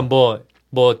 그러니까 뭐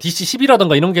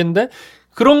DC-10이라던가 이런 게 있는데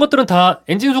그런 것들은 다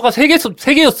엔진수가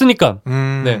 3개였으니까.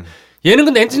 네. 얘는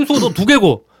근데 엔진수도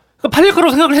 2개고 팔릴 거라고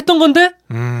생각을 했던 건데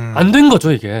안 된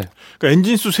거죠 이게. 그러니까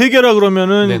엔진수 3개라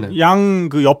그러면은 양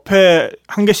그 옆에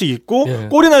한 개씩 있고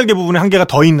꼬리 날개 부분에 한 개가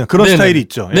더 있는 그런 스타일이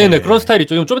있죠. 네네 그런 스타일이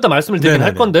있죠. 좀 이따 말씀을 드리긴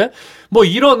할 건데 뭐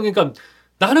이런 그러니까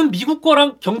나는 미국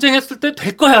거랑 경쟁했을 때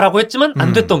될 거야라고 했지만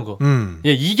안 됐던 거.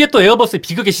 이게 또 에어버스의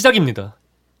비극의 시작입니다.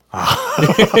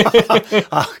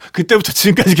 그때부터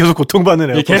지금까지 계속 고통받는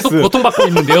에어버스. 계속 고통받고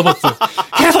있는 에어버스.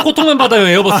 계속 고통만 받아요,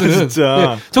 에어버스는.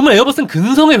 진짜. 정말 에어버스는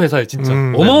근성의 회사예요, 진짜.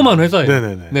 어마어마한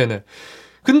회사예요. 네네.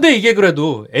 근데 이게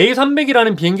그래도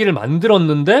A300이라는 비행기를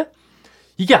만들었는데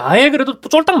이게 아예 그래도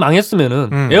쫄딱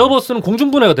망했으면은 에어버스는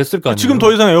공중분해가 됐을 거 아니에요. 지금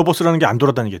더 이상 에어버스라는 게 안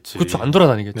돌아다니겠지. 그렇죠, 안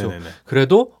돌아다니겠죠. 네네네.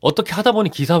 그래도 어떻게 하다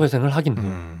보니 기사회생을 하긴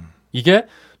해요. 이게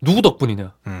누구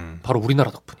덕분이냐? 바로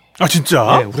우리나라 덕분이에요. 아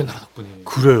진짜? 네, 우리나라 덕분이에요.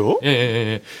 그래요?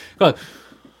 예. 그러니까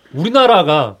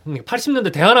우리나라가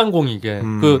 80년대 대한항공이 이게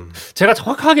제가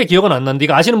정확하게 기억은 안 나는데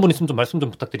이거 아시는 분 있으면 좀 말씀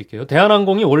좀 부탁드릴게요.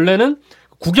 대한항공이 원래는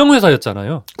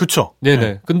국영회사였잖아요. 그렇죠.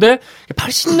 네네. 근데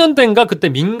 80년대인가 그때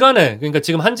민간에 그러니까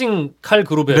지금 한진칼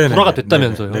그룹에 불화가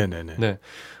됐다면서요. 네.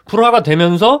 불화가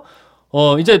되면서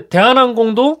이제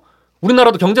대한항공도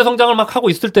우리나라도 경제 성장을 막 하고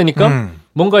있을 때니까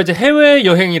뭔가 이제 해외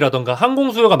여행이라던가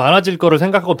항공 수요가 많아질 거를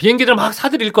생각하고 비행기를 막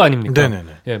사들일 거 아닙니까?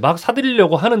 예, 막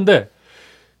사들이려고 하는데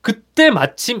그때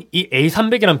마침 이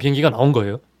A300이라는 비행기가 나온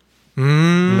거예요.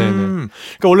 그러니까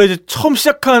원래 이제 처음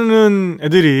시작하는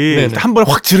애들이 한 번에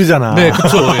확 지르잖아. 네,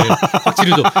 그렇죠. 확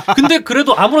지르죠. 근데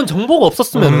그래도 아무런 정보가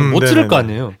없었으면 못 지를 거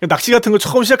아니에요. 그러니까 낚시 같은 거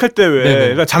처음 시작할 때 왜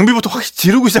그러니까 장비부터 확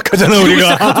지르고 시작하잖아 우리가.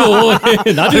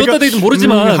 시작하죠. 나중에 어디다 대든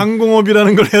모르지만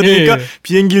항공업이라는 걸 해야 되니까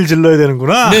비행기를 질러야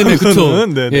되는구나. 네네, 그렇죠.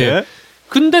 네네.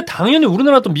 근데 당연히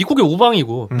우리나라도 미국의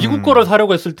우방이고 미국 거를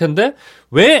사려고 했을 텐데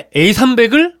왜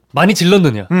A300을 많이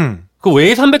질렀느냐? 그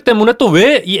A300 때문에 또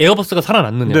왜 이 에어버스가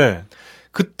살아났느냐?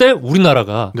 그때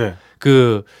우리나라가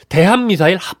그 대한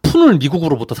미사일 하푼을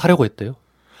미국으로부터 사려고 했대요.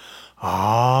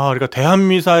 그러니까 대한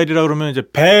미사일이라 그러면 이제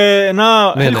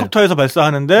배나 헬리콥터에서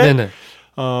발사하는데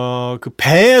그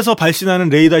배에서 발신하는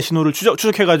레이더 신호를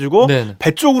추적해가지고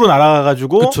배 쪽으로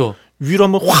날아가가지고 위로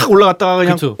한번 확 올라갔다가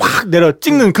그냥 그쵸. 확 내려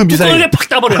찍는 그 미사일. 뚜껑을 팍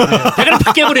따버려요. 대가리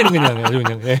팍 깨버리는 그냥 아주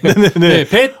그냥. 네. 네네네.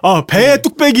 배의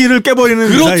뚝배기를 깨버리는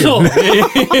그렇죠. 미사일.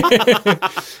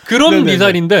 그런 네네네.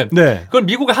 미사일인데 네. 그걸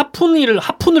미국의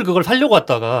하푼을 그걸 살려고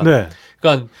왔다가 네.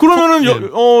 그러니까 그러면은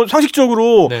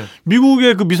상식적으로 네.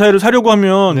 미국의 그 미사일을 사려고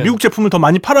하면 네. 미국 제품을 더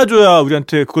많이 팔아줘야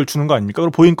우리한테 그걸 주는 거 아닙니까?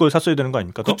 그럼 보잉 걸 샀어야 되는 거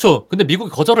아닙니까? 그렇죠. 근데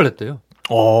미국이 거절을 했대요.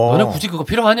 너네 굳이 그거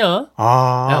필요하냐?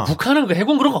 야 북한은 그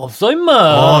해군 그런 거 없어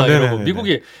임마. 이러고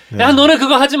미국이 야 너네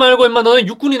그거 하지 말고 임마 너네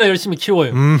육군이나 열심히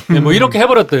키워요. 네, 뭐 이렇게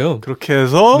해버렸대요. 그렇게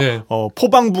해서 네.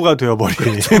 포방부가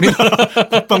되어버린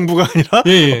국방부가 아니라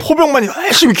예. 포병만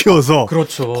열심히 키워서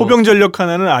그렇죠. 포병 전력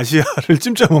하나는 아시아를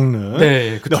찜쪄먹는.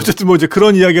 네, 근데 어쨌든 뭐 이제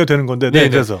그런 이야기가 되는 건데. 네,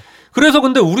 그래서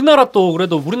근데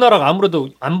우리나라가 아무래도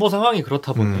안보 상황이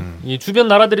그렇다 보니 이 주변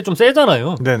나라들이 좀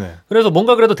세잖아요. 네네. 그래서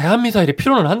뭔가 그래도 대한 미사일이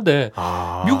필요는 한데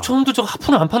미국 정부도 저거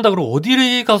하프는 안 판다 그러고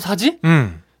어디 가서 사지?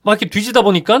 막 이렇게 뒤지다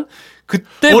보니까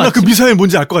그때 나 그 미사일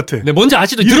뭔지 알 것 같아. 네, 뭔지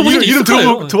아시죠? 들어보신 이름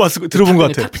들어본 것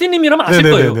같아. 탁피디님이라면 아실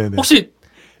거예요. 혹시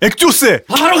액조세.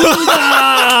 바로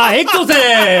그렇습니다.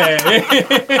 액조세.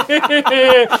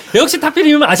 역시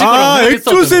탁피디님은 아실 거라고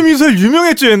생각했었죠. 액조세 미사일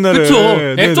유명했죠 옛날에.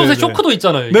 그렇죠. 액조세 쇼크도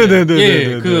있잖아요.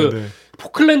 네네네. 그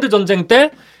포클랜드 전쟁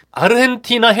때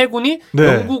아르헨티나 해군이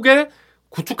영국의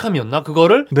구축함이었나?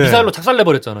 그거를 미사일로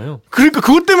작살내버렸잖아요. 그러니까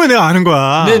그것 때문에 내가 아는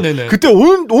거야. 네네네. 그때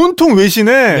온통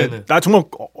외신에 나 정말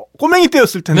꼬맹이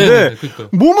때였을 텐데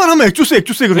뭐만 하면 액조세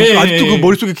그러니까 아직도 그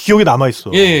머릿속에 기억이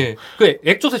남아있어. 예. 그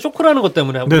액조세 쇼크라는 것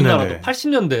때문에 우리나라도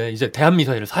 80년대 이제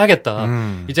대한미사일을 사야겠다.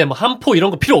 이제 뭐 함포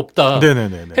이런 거 필요 없다.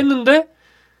 했는데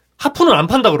하프는 안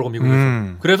판다 그러고 미국에서.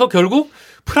 그래서 결국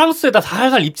프랑스에다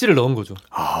살살 입지를 넣은 거죠.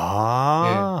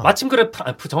 마침 그래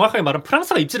정확하게 말하면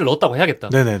프랑스가 입지를 넣었다고 해야겠다.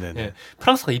 네네네.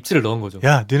 프랑스가 입지를 넣은 거죠.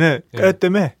 야, 니네 까야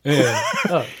때문에. 야,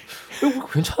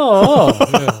 괜찮아.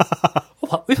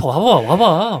 여기서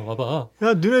와봐.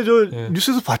 야, 니네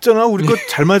뉴스에서 봤잖아. 우리 거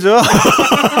잘 맞아.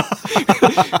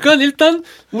 그러니까 일단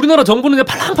우리나라 정부는 이제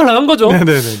팔랑팔랑한 거죠.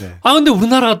 네네네. 근데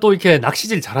우리나라가 또 이렇게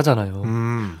낚시질 잘하잖아요.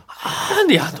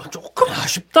 근데 야, 너 조금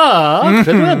아쉽다.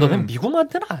 그래도 야, 너네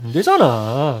미국한테는 안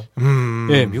되잖아.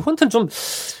 예, 미국한테는 좀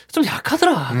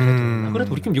약하더라.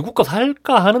 그래도 우리 미국 거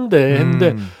살까 하는데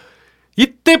했는데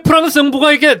이때 프랑스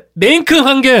정부가 이게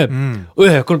냉큼한 게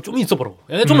왜? 그럼 좀 있어보라고.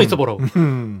 좀만 있어보라고.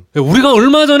 우리가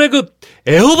얼마 전에 그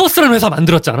에어버스라는 회사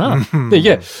만들었잖아. 근데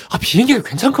이게 비행기가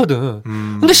괜찮거든.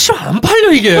 근데 안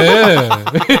팔려 이게.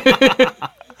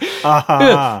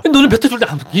 너는 몇 회 줄 때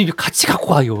같이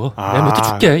갖고 와 이거. 내가 몇 회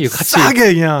줄게. 이거 같이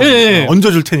싸게 그냥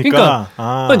얹어줄 테니까.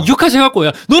 그러니까 이거까지 해갖고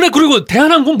야 너네 그리고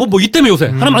대한항공 뭐 이 때문에 요새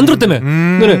하나 만들었다며.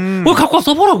 너네 갖고 와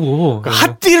써보라고.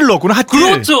 핫딜을 넣었구나. 핫딜.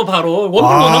 그렇죠, 바로 원뿔로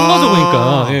한 거죠,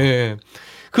 그러니까. 예.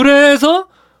 그래서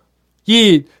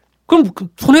그럼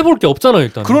손해 볼 게 없잖아요,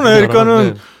 일단. 그러네.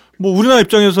 그러니까는. 뭐 우리나라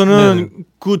입장에서는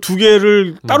그 두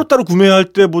개를 따로따로 구매할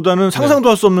때보다는 상상도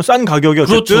할 수 없는 싼 가격에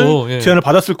어쨌든 제안을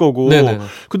받았을 거고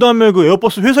그다음에 그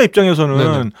에어버스 회사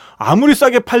입장에서는 아무리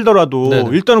싸게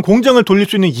팔더라도 일단은 공장을 돌릴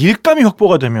수 있는 일감이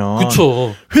확보가 되면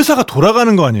회사가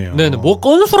돌아가는 거 아니에요. 뭐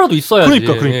건수라도 있어야지.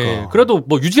 그러니까. 그래도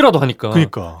뭐 유지라도 하니까.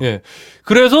 그러니까.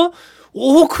 그래서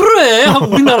그래 하고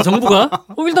우리나라 정부가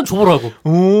일단 줘보라고.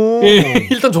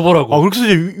 일단 줘보라고. 그렇게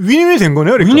해서 이제 윈윈이 된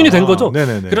거네요. 그러니까. 윈윈이 된 거죠.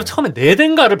 그래서 처음에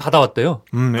 4대인가를 받아왔대요.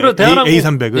 그래서 대한항공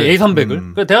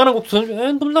A300을. 그래서 대한항공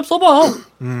좀 써봐.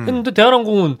 했는데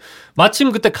대한항공은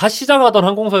마침 그때 갓 시작하던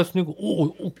항공사였으니까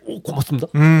고맙습니다.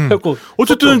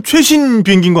 어쨌든 최신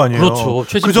비행기인 거 아니에요. 그렇죠.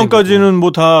 최신 그 전까지는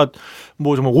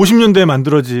정말 50년대에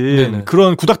만들어진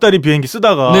그런 구닥다리 비행기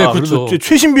쓰다가 그렇죠.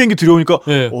 최신 비행기 들여오니까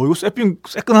이거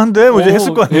새끈한데 이제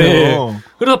했을 거 아니에요.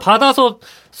 그래서 받아서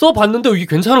써봤는데 이게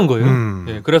괜찮은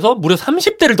거예요. 그래서 무려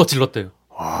 30대를 더 질렀대요.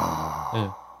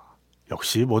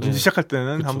 역시 뭐든지 시작할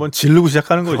때는 한번 지르고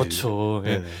시작하는 거지. 그렇죠.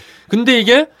 근데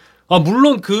이게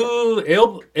물론 그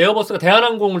에어버스가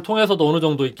대한항공을 통해서도 어느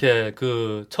정도 이렇게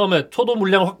그 처음에 초도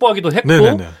물량 확보하기도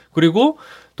했고 그리고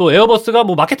또 에어버스가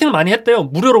뭐 마케팅을 많이 했대요.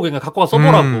 무료로 그냥 갖고 와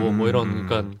써보라고 뭐 이런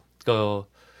그러니까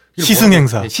시승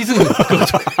행사. 시승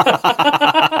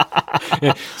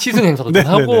시승 행사도 좀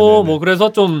하고 뭐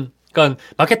그래서 좀 그러니까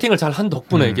마케팅을 잘 한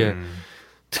덕분에 이게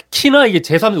특히나 이게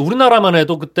우리나라만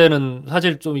해도 그때는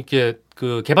사실 좀 이렇게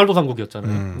그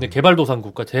개발도상국이었잖아요. 근데 개발도상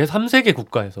국가, 제3세계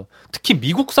국가에서 특히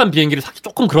미국산 비행기를 사기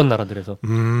조금 그런 나라들에서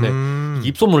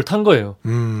입소문을 탄 거예요.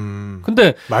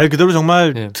 근데 말 그대로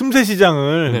정말 틈새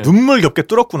시장을 눈물겹게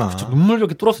뚫었구나. 그렇죠.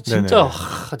 눈물겹게 뚫어서 진짜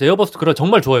에어버스 그래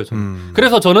정말 좋아요. 저는.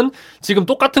 그래서 저는 지금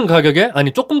똑같은 가격에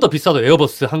조금 더 비싸도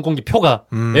에어버스 항공기 표가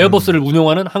에어버스를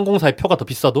운용하는 항공사의 표가 더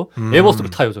비싸도 에어버스를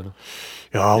타요 저는.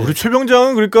 야, 우리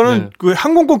최병장은 그러니까는 그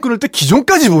항공권 끊을 때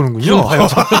기종까지 보는군요. 기종 봐요.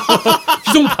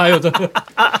 기종 봐요, 저는.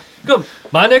 그러니까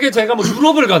만약에 제가 뭐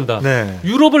유럽을 간다. 네.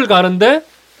 유럽을 가는데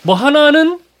뭐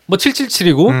하나는 뭐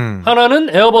 777이고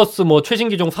하나는 에어버스 뭐 최신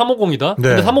기종 350이다.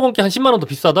 네. 근데 350기 한 10만 원 더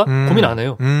비싸다? 고민 안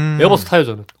해요. 에어버스 타요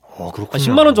저는. 그렇군요. 한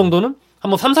 10만 원 정도는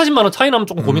한번 3, 40만 원 차이 나면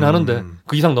조금 고민하는데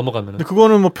그 이상 넘어가면. 근데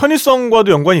그거는 뭐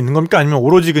편의성과도 연관이 있는 겁니까? 아니면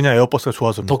오로지 그냥 에어버스가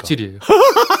좋아서입니까? 덕질이에요.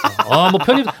 뭐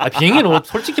비행기는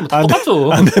솔직히 뭐 다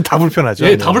똑같죠. 네, 다 불편하죠.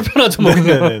 예, 다 불편하죠. 뭐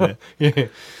그냥. 예.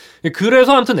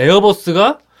 그래서 아무튼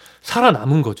에어버스가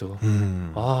살아남은 거죠.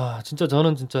 진짜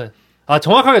저는 진짜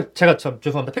정확하게 제가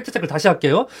죄송합니다. 팩트체크를 다시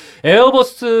할게요.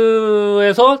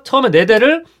 에어버스에서 처음에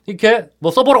 4대를 이렇게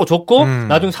뭐 써보라고 줬고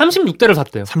나중에 36대를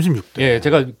샀대요. 36대. 예,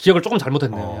 제가 기억을 조금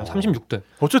잘못했네요. 36대.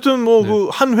 어쨌든 뭐 그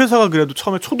한 회사가 그래도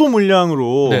처음에 초도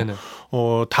물량으로 네네.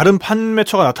 다른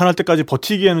판매처가 나타날 때까지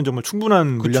버티기에는 정말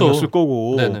충분한 물량이었을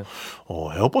거고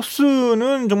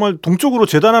에어버스는 정말 동쪽으로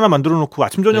재단 하나 만들어 놓고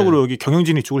아침 저녁으로 여기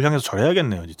경영진 이쪽을 향해서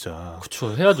절해야겠네요, 진짜.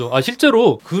 그렇죠, 해야죠.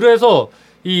 실제로 그래서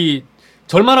이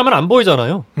절만하면 안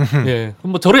보이잖아요. 예,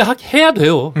 뭐 저를 해야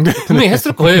돼요. 분명히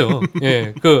했을 거예요.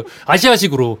 예, 그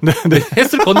아시아식으로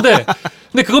했을 건데,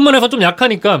 근데 그것만 해서 좀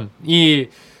약하니까 이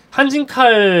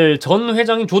한진칼 전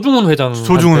회장인 조중훈 회장,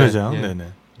 회장, 네네.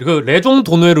 그 레종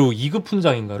도네루 2급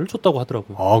훈장인가를 줬다고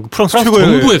하더라고요. 그 프랑스 최고의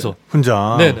정부에서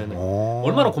훈장. 네네네.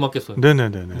 얼마나 고맙겠어요.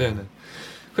 네네네. 네네.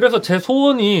 그래서 제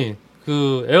소원이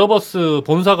그 에어버스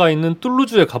본사가 있는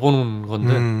툴루즈에 가보는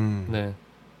건데, 네,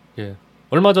 예.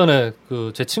 얼마 전에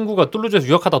그 제 친구가 툴루즈에서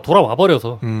유학하다 돌아와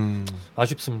버려서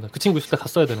아쉽습니다. 그 친구 있을 때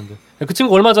갔어야 되는데. 그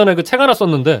친구 얼마 전에 그 책 하나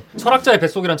썼는데 철학자의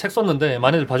뱃속이라는 책 썼는데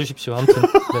많이들 봐주십시오. 아무튼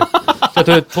제가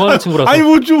되게 좋아하는 친구라서. 아니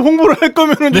뭐 좀 홍보를 할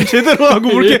거면은 좀 제대로 하고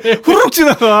뭐 이렇게 후루룩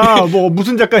지나가. 뭐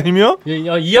무슨 작가님이요?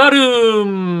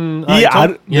 이아름.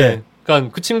 네.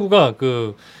 그러니까 그 친구가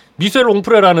그 미셸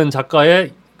옹프레라는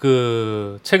작가의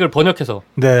그 책을 번역해서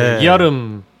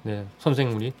이아름. 네,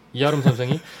 이아름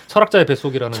선생이 철학자의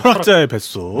뱃속이라는 철학자의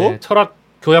뱃속 철학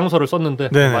교양서를 썼는데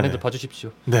많이들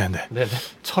봐주십시오. 네네.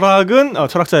 철학은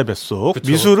철학자의 뱃속,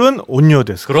 그쵸. 미술은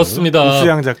온요데스크. 그렇습니다.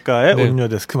 우수양 작가의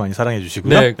온요데스크 많이 사랑해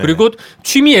주시고요. 네, 그리고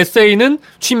취미 에세이는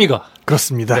취미가.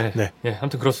 그렇습니다. 네,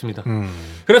 아무튼 그렇습니다.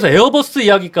 그래서 에어버스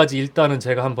이야기까지 일단은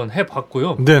제가 한번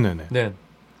해봤고요. 네네네. 네,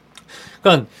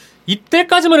 그러니까.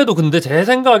 이때까지만 해도 근데 제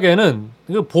생각에는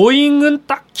보잉은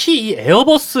딱히 이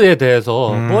에어버스에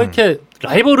대해서 뭐 이렇게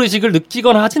라이벌 의식을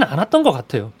느끼거나 하진 않았던 것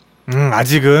같아요.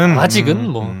 아직은 아직은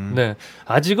뭐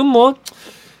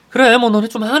그래 뭐 너네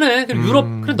좀 하네. 그래 유럽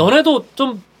그래 너네도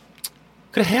좀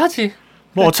그래 해야지.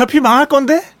 뭐 어차피 망할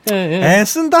건데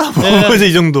쓴다 뭐 이제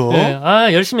이 정도.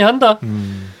 열심히 한다.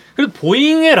 그래도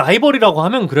보잉의 라이벌이라고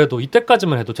하면 그래도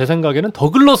이때까지만 해도 제 생각에는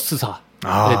더글러스사.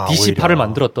 DC8을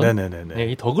만들었던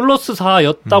이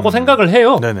더글러스사였다고 생각을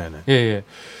해요. 예.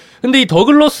 근데 이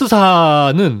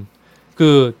더글러스사는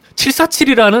그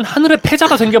 747이라는 하늘의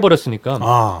패자가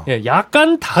생겨버렸으니까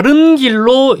약간 다른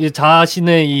길로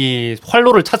자신의 이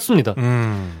활로를 찾습니다.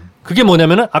 그게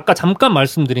뭐냐면은 아까 잠깐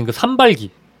말씀드린 그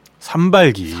산발기.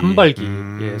 산발기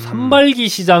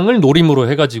시장을 노림으로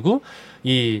해가지고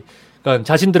그러니까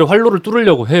자신들의 활로를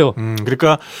뚫으려고 해요.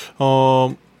 그러니까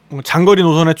장거리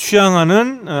노선에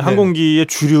취향하는 항공기의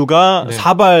주류가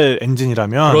사발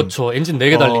엔진이라면 그렇죠. 엔진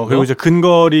 4개 달린 거. 그리고 이제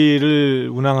근거리를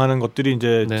운항하는 것들이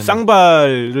이제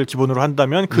쌍발을 기본으로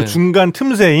한다면 그 중간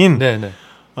틈새인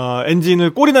엔진을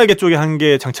꼬리 날개 쪽에 한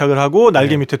개 장착을 하고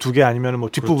날개 밑에 2개 아니면 뭐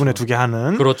뒷부분에 2개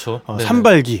하는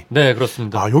산발기. 네,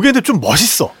 그렇습니다. 요게 근데 좀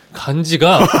멋있어.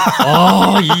 간지가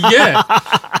이게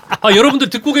여러분들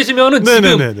듣고 계시면은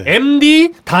지금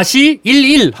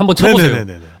MD-11 한번 쳐보세요.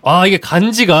 이게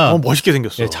간지가 멋있게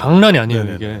생겼어. 장난이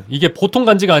아니에요. 이게 보통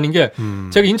간지가 아닌 게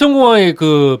제가 인천공항에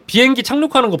그 비행기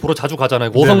착륙하는 거 보러 자주 가잖아요.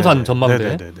 오성산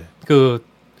전망대. 그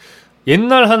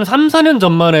옛날 한 3, 4년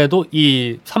전만 해도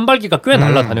이 산발기가 꽤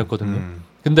날아다녔거든요.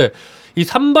 근데 이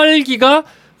산발기가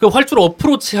그 활주로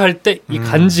어프로치 할 때 이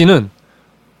간지는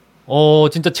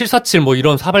진짜 747 뭐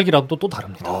이런 사발기랑 또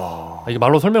다릅니다. 이게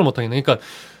말로 설명을 못 하겠네. 그러니까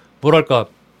뭐랄까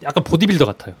약간 보디빌더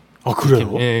같아요.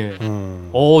 그래요? 예.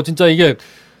 진짜 이게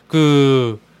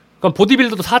그러니까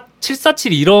보디빌더도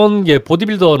 747 이런 게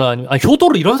보디빌더나 아니면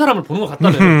효도로 이런 사람을 보는 것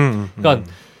같다면 그러니까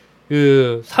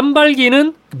그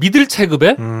산발기는 미들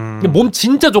체급에 몸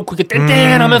진짜 좋고 이게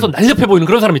땡땡하면서 날렵해 보이는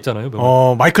그런 사람 있잖아요.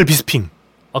 마이클 비스핑.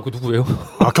 그 누구예요?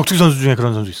 격투기 선수 중에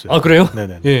그런 선수 있어요. 그래요?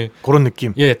 네네. 예, 그런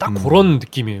느낌. 딱 그런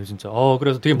느낌이에요, 진짜.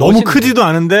 그래서 되게 너무 크지도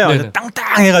않은데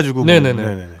땅땅해가지고.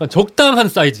 그러니까 적당한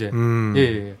사이즈에.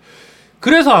 예.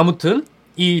 그래서 아무튼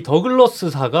이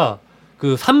더글러스사가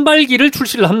그 산발기를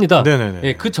출시를 합니다.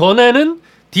 그 전에는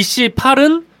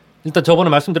DC8은 일단 저번에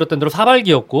말씀드렸던 대로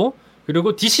사발기였고.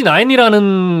 그리고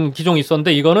DC9이라는 기종이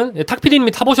있었는데 이거는 탁피디님이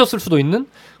타보셨을 수도 있는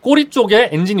꼬리 쪽에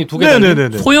엔진이 2개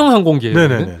달린 소형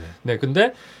항공기예요. 네,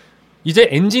 근데 이제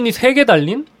엔진이 3개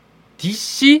달린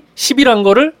DC-10이란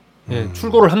거를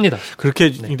출고를 합니다. 그렇게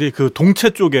이제 그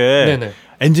동체 쪽에 네네.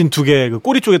 엔진 2개 그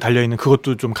꼬리 쪽에 달려 있는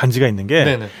그것도 좀 간지가 있는 게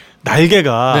네네.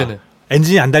 날개가 네네.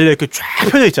 엔진이 안 달려 이렇게 쫙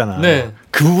펴져 있잖아. 네.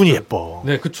 그 부분이 예뻐.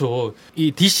 네, 그렇죠.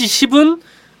 이 DC-10은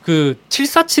그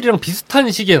 747이랑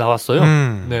비슷한 시기에 나왔어요.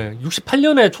 네,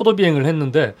 68년에 초도 비행을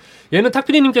했는데 얘는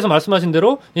탁피디님께서 말씀하신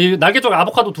대로 이 날개 쪽에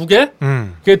아보카도 2개,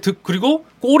 그리고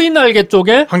꼬리 날개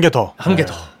쪽에 한 개 더.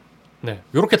 네,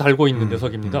 이렇게 달고 있는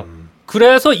녀석입니다.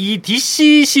 그래서 이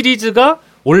DC 시리즈가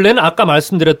원래는 아까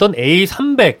말씀드렸던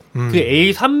A300, 그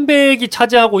A300이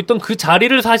차지하고 있던 그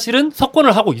자리를 사실은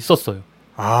석권을 하고 있었어요.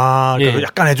 아, 그러니까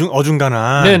약간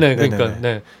어중간한. 네네, 그러니까,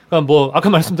 네. 그러니까 뭐, 아까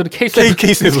말씀드린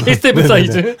K7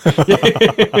 사이즈.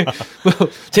 뭐,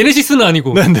 제네시스는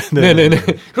아니고. 네네네.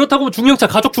 그렇다고 뭐 중형차,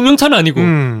 가족 중형차는 아니고.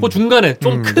 뭐 중간에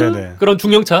좀 큰 그런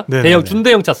중형차, 대형,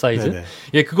 준대형차 사이즈. 네네.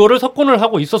 예, 그거를 석권을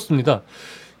하고 있었습니다.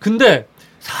 근데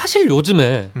사실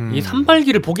요즘에 이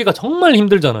산발기를 보기가 정말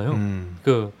힘들잖아요.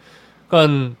 그러니까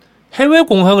해외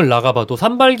공항을 나가봐도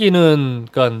산발기는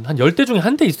그러니까 한 10대 중에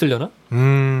한 대 있으려나?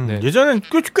 네. 예전엔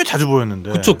꽤 자주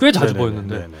보였는데. 그쵸, 꽤 자주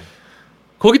보였는데.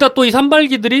 거기다 또 이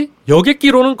산발기들이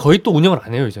여객기로는 거의 또 운영을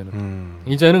안 해요, 이제는.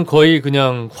 이제는 거의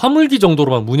그냥 화물기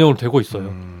정도로만 운영을 되고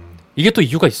있어요. 이게 또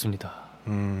이유가 있습니다.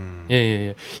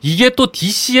 예. 이게 또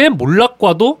DC의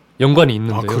몰락과도 연관이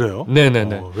있는데요. 아, 그래요?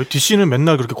 네네네. 왜 DC는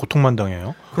맨날 그렇게 고통만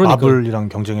당해요? 마블이랑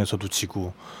경쟁에서도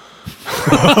지고.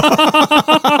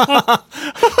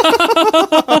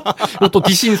 또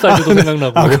DC 인사이드도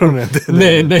생각나고. 아, 그러네.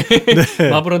 네네.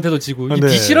 마블한테도 지고. 이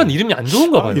DC란 이름이 안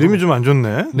좋은가 봐요. 이름이 좀 안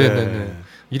좋네. 네네네.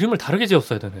 이름을 다르게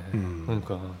지었어야 되네.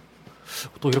 그러니까.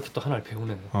 또 이렇게 또 하나를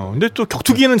배우네. 근데 또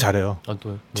격투기는 잘해요. 아,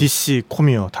 또요? DC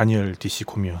코미어, 다니엘 DC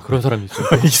코미어. 그런 사람이 있어요.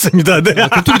 있습니다. 네.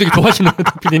 격투기 되게 좋아하시는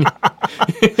피디님.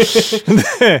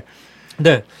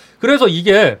 네. 그래서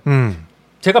이게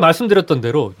제가 말씀드렸던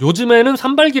대로 요즘에는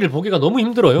산발기를 보기가 너무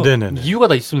힘들어요. 네네네. 이유가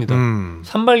다 있습니다.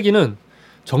 산발기는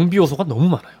정비 요소가 너무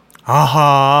많아요.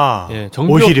 아하. 예,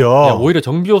 오히려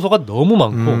정비 요소가 너무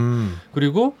많고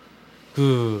그리고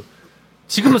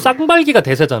지금은 쌍발기가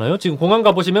대세잖아요. 지금 공항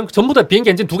가보시면 전부 다 비행기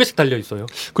엔진 2개씩 달려 있어요.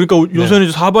 그러니까 요새는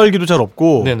이제 사발기도 잘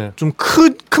없고 좀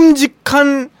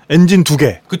큼직한 엔진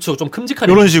 2개. 그렇죠. 좀 큼직한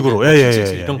이런 식으로.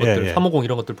 이런 것들 350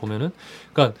 이런 것들 보면은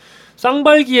그러니까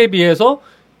쌍발기에 비해서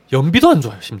연비도 안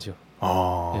좋아요. 심지어.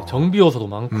 정비 요소도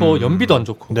많고 연비도 안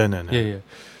좋고. 네네네. 예.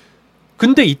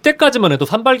 근데 이때까지만 해도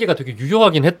산발기가 되게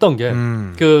유효하긴 했던 게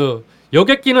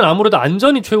여객기는 아무래도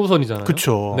안전이 최우선이잖아요.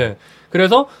 그렇죠. 네.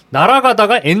 그래서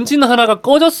날아가다가 엔진 하나가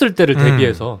꺼졌을 때를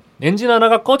대비해서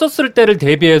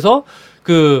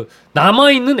그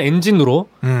남아있는 엔진으로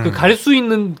그 갈 수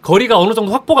있는 거리가 어느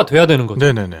정도 확보가 돼야 되는 거죠.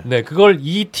 네네네. 네, 그걸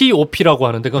ETOP라고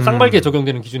하는데 그건 쌍발기에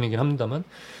적용되는 기준이긴 합니다만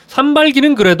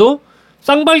산발기는 그래도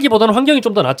쌍발기보다는 환경이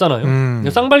좀 더 낫잖아요.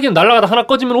 쌍발기는 날아가다 하나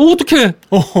꺼지면 어떡해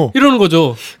이러는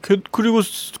거죠. 그리고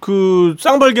그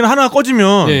쌍발기는 하나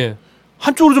꺼지면 예.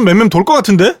 한쪽으로 좀 맴맴 돌 것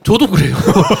같은데? 저도 그래요.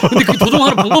 근데 그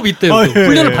조종하는 방법이 있대요.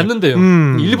 훈련을 받는데요.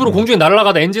 일부러 공중에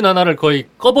날아가다 엔진 하나를 거의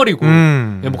꺼버리고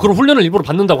뭐 그런 훈련을 일부러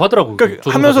받는다고 하더라고요. 그러니까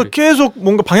하면서 계속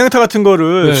뭔가 방향타 같은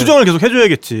거를 수정을 계속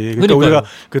해줘야겠지. 그러니까 우리가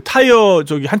그 타이어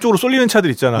한쪽으로 쏠리는 차들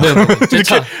있잖아. 제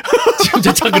차. 지금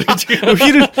제 차 그래 지금.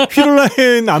 휠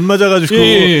라인 안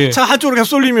맞아가지고 차 한쪽으로 계속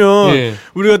쏠리면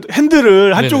우리가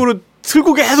핸들을 한쪽으로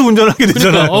틀고 계속 운전하게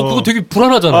되잖아요. 그러니까, 그거 되게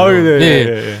불안하잖아요.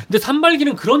 근데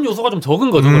산발기는 그런 요소가 좀 적은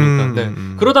거죠. 그러니까.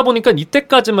 그러다 보니까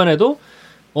이때까지만 해도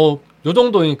요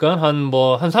정도니까 한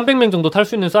 300명 정도 탈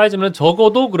수 있는 사이즈면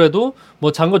적어도 그래도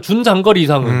뭐 준장거리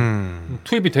이상은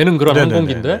투입이 되는 그런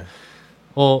항공기인데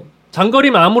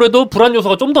장거리면 아무래도 불안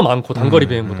요소가 좀 더 많고 단거리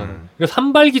비행보다는. 그래서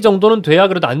산발기 정도는 돼야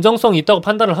그래도 안정성이 있다고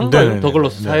판단을 한 거예요.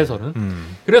 더글러스사에서는.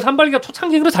 그래서 산발기가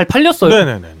초창기로 잘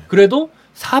팔렸어요. 그래도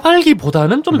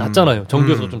사발기보다는 좀 낫잖아요.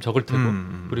 정비 요소도 좀 적을 테고.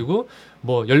 그리고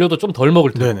뭐 연료도 좀 덜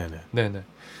먹을 테고. 네네.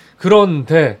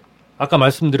 그런데 아까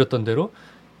말씀드렸던 대로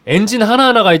엔진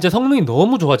하나하나가 이제 성능이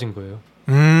너무 좋아진 거예요.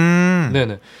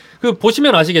 네네. 그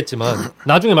보시면 아시겠지만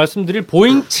나중에 말씀드릴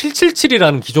보잉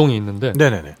 777이라는 기종이 있는데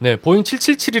네, 보잉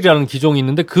 777이라는 기종이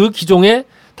있는데 그 기종에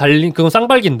달린 그건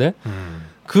쌍발기인데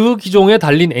그 기종에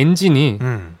달린 엔진이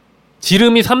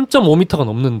지름이 3.5m가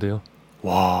넘는데요.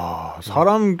 와,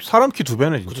 사람 키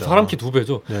 2배네 진짜. 그렇죠, 사람 키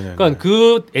 2배죠. 그러니까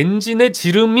그 엔진의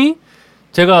지름이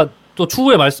제가 또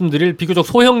추후에 말씀드릴 비교적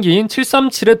소형기인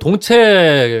 737의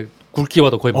동체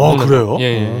굵기와도 거의 맞는. 그래요?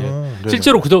 예.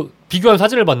 실제로 비교한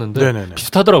사진을 봤는데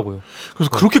비슷하더라고요. 그래서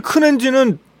그렇게 큰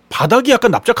엔진은 바닥이 약간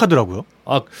납작하더라고요.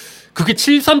 그게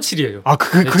 737이에요.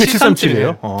 그게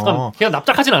 737이에요? 그냥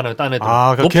납작하진 않아요, 딴 애들.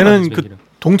 걔는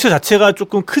동체 자체가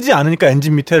조금 크지 않으니까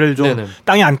엔진 밑에를 좀 네네.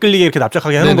 땅에 안 끌리게 이렇게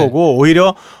납작하게 하는 네네. 거고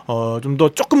오히려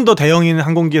조금 더 대형인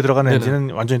항공기에 들어가는 네네.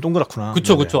 엔진은 완전히 동그랗구나.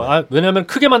 그렇죠, 그렇죠. 왜냐하면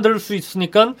크게 만들 수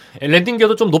있으니까 랜딩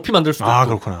기어도 좀 높이 만들 수도 있고.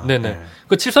 그렇구나. 네네. 네.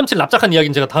 그 737 납작한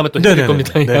이야기는 제가 다음에 또 해드릴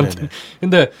겁니다. 아무튼.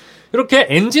 근데 이렇게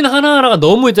엔진 하나하나가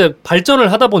너무 이제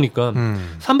발전을 하다 보니까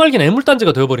산발기는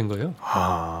애물단지가 되어버린 거예요.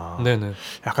 네네.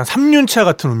 약간 3륜차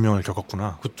같은 운명을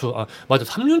겪었구나. 그렇죠. 맞아.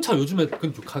 3륜차 요즘에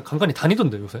간간히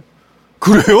다니던데 요새.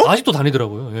 그래요? 아직도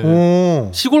다니더라고요. 예.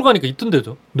 시골 가니까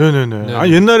있던데죠. 네네네. 네네.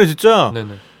 옛날에 진짜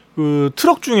네네. 그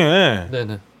트럭 중에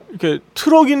네네. 이렇게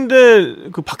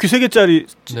트럭인데 그 바퀴 3개짜리인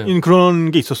네.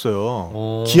 그런 게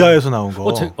있었어요. 기아에서 나온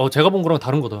거. 제가 본 거랑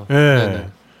다른 거다. 네. 네네.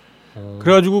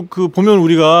 그래가지고 그 보면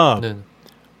우리가 네네.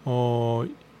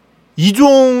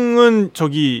 이종은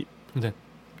저기 네.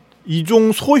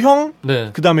 이종 소형, 네.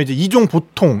 그다음에 이제 이종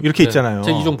보통 이렇게 네. 있잖아요.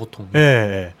 제 이종 보통. 예.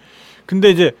 네. 근데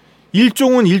이제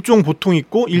일종은 일종 보통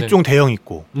있고 일종 대형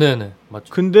있고. 네네. 맞죠.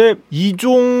 근데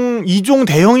이종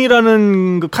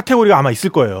대형이라는 그 카테고리가 아마 있을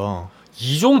거예요.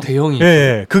 이종 대형이.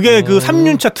 예. 그게 그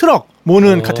 3륜차 트럭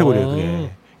모는 카테고리예요. 그게.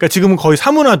 그러니까 지금은 거의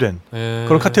사문화된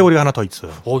그런 카테고리가 하나 더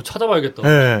있어요. 찾아봐야겠다.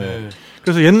 예.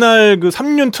 그래서 옛날 그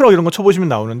 3륜 트럭 이런 거 쳐보시면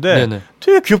나오는데 네네.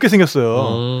 되게 귀엽게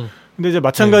생겼어요. 근데 이제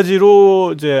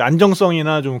마찬가지로 이제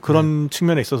안정성이나 좀 그런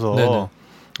측면에 있어서 네네.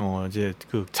 이제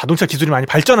그 자동차 기술이 많이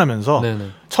발전하면서 네네.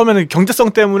 처음에는 경제성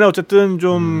때문에 어쨌든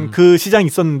좀 그 시장이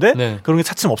있었는데 네. 그런 게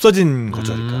차츰 없어진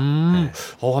거죠. 그러니까.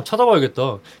 한번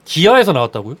찾아봐야겠다. 기아에서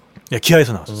나왔다고요? 예,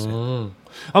 기아에서 나왔었어요.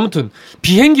 아무튼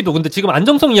비행기도 근데 지금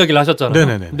안정성 이야기를 하셨잖아요.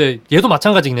 네네네. 근데 얘도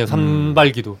마찬가지네요.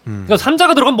 산발기도. 그러니까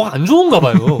산자가 들어가면 뭐가 안 좋은가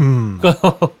봐요.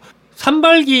 그러니까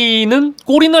산발기는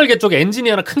꼬리날개 쪽에 엔진이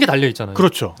하나 큰 게 달려 있잖아요.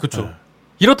 그렇죠. 그렇죠. 네.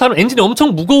 이렇다면 엔진이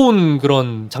엄청 무거운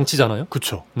그런 장치잖아요.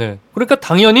 그렇죠. 네. 그러니까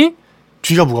당연히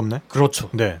뒤가 무겁네. 그렇죠.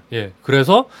 네. 예.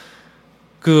 그래서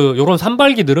그 요런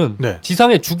산발기들은 네.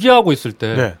 지상에 주기하고 있을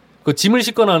때 네. 그 짐을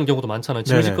싣거나 하는 경우도 많잖아요.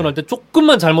 짐을 네네. 싣거나 할 때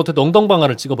조금만 잘못해도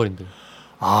엉덩방아를 찍어버린대요.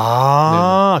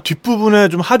 뒷부분에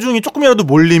좀 하중이 조금이라도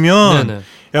몰리면 네네.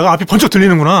 얘가 앞이 번쩍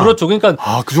들리는구나. 그렇죠. 그러니까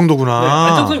그 정도구나. 네,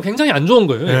 안정성이 굉장히 안 좋은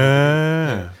거예요.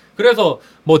 네. 그래서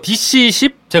뭐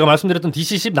DC-10 제가 말씀드렸던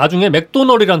DC-10 나중에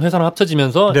맥도널이라는 회사랑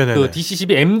합쳐지면서 네네네. 그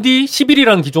DC-10이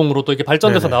MD-11이라는 기종으로 또 이렇게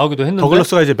발전돼서 네네. 나오기도 했는데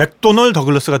더글러스가 이제 맥도널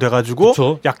더글러스가 돼가지고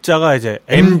그쵸. 약자가 이제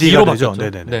MD가 되죠.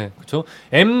 바뀌었죠. 네, 그렇죠.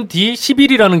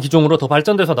 MD-11이라는 기종으로 더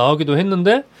발전돼서 나오기도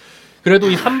했는데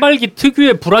그래도 이 산발기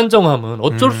특유의 불안정함은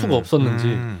어쩔 수가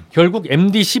없었는지 결국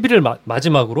MD-11을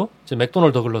마지막으로 이제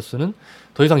맥도널 더글러스는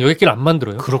더 이상 여객기를 안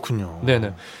만들어요. 그렇군요.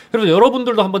 네네. 그래서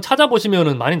여러분들도 한번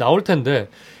찾아보시면은 많이 나올 텐데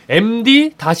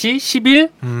MD-11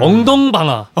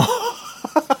 엉덩방아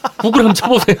구글 한번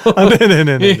쳐보세요.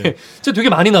 네네네. 예, 진짜 되게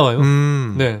많이 나와요.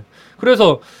 네.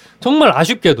 그래서 정말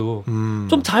아쉽게도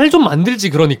좀 잘 좀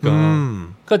만들지 그러니까.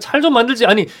 그러니까 잘 좀 만들지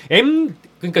아니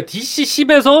그러니까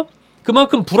DC-10에서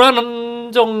그만큼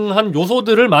불안정한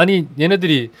요소들을 많이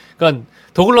얘네들이 그러니까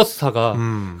더글러스사가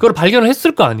그걸 발견을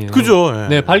했을 거 아니에요. 그죠. 예.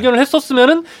 네, 발견을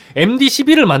했었으면은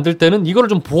MD-11을 만들 때는 이거를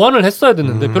좀 보완을 했어야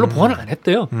됐는데 별로 보완을 안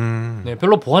했대요. 네,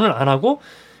 별로 보완을 안 하고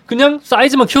그냥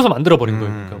사이즈만 키워서 만들어 버린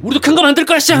거예요. 그러니까 우리도 큰 거 만들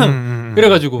거야, 쌍.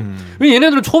 그래가지고 왜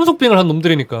얘네들은 초음속 비행을 한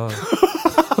놈들이니까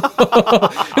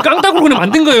깡따구로 그냥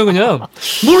만든 거예요, 그냥.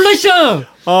 몰라, 쌍.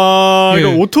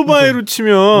 그러니까 오토바이로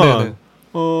치면. 네네.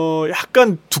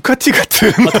 약간 두카티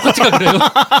같은. 두카티가 그래요?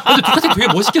 근데 두카티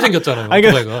되게 멋있게 생겼잖아요.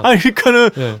 그러니까는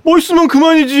네. 멋있으면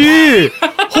그만이지.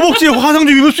 허벅지에 화상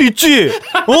좀 입을 수 있지.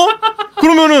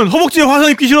 그러면은 허벅지에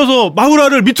화상 입기 싫어서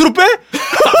마우라를 밑으로 빼?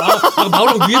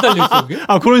 마우라 위에 달려 있어 그게?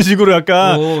 그런 식으로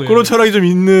약간 그런 철학이 좀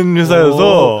있는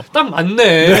회사여서. 딱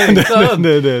맞네.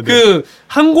 그러니까 그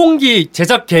항공기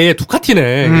제작계의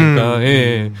두카티네. 그러니까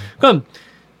그러니까.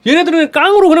 얘네들은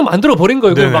깡으로 그냥 만들어 버린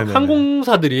거예요. 막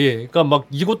항공사들이, 그러니까 막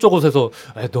이곳저곳에서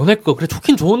너네 거 그래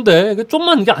좋긴 좋은데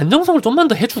좀만 이게 안정성을 좀만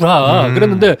더 해주라.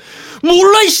 그랬는데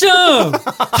몰라 이씨야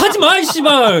하지 마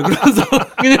이씨발. 그래서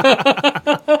그냥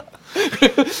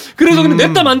그래서 그냥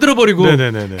냅다 만들어 버리고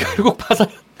결국 파산.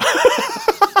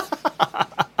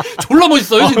 졸라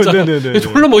멋있어요 진짜.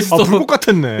 졸라 멋있어. 불꽃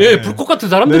같았네. 예, 불꽃 같은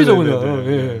사람들이죠 그냥.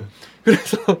 예.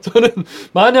 그래서 저는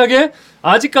만약에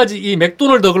아직까지 이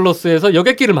맥도널 더글러스에서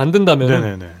여객기를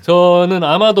만든다면 저는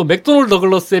아마도 맥도널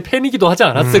더글러스의 팬이기도 하지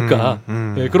않았을까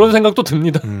예, 그런 생각도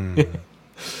듭니다.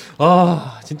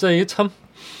 진짜 이게 참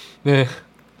네.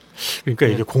 그러니까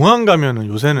이게 공항 가면은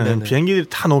요새는 비행기들이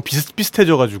다 너무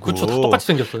비슷해져가지고 그렇죠, 다 똑같이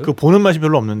생겼어요. 그 보는 맛이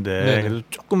별로 없는데 그래도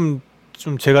조금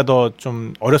좀 제가 더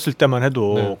좀 어렸을 때만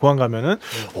해도 네. 공항 가면은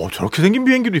저렇게 생긴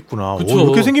비행기도 있구나. 그쵸.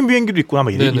 이렇게 생긴 비행기도 있구나.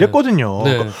 막 이랬거든요.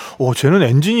 네. 그러니까, 쟤는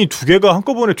엔진이 2개가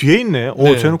한꺼번에 뒤에 있네.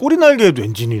 네. 쟤는 꼬리 날개에도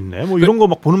엔진이 있네. 뭐 이런 거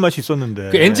막 보는 맛이 있었는데.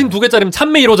 그 엔진 2개짜리면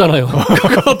참매 1호잖아요.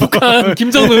 북한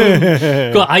김정은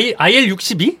그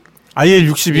IL-62?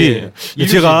 IL-62. 예.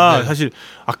 제가 네. 사실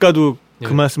아까도 그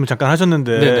네. 말씀을 잠깐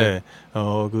하셨는데 네네.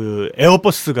 그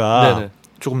에어버스가 네네.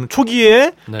 조금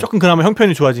초기에 네. 조금 그나마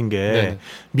형편이 좋아진 게 네네.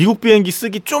 미국 비행기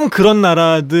쓰기 좀 그런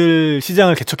나라들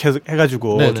시장을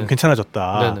개척해가지고 네네. 좀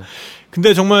괜찮아졌다. 네네.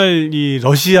 근데 정말 이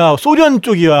러시아, 소련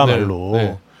쪽이야말로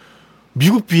네.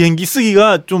 미국 비행기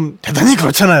쓰기가 좀 대단히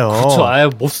그렇잖아요. 그렇죠.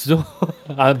 못 쓰죠.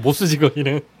 못 쓰지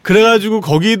거기는. 그래가지고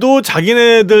거기도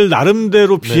자기네들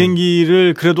나름대로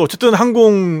비행기를 그래도 어쨌든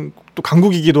항공 또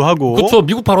강국이기도 하고. 그렇죠.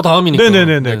 미국 바로 다음이니까.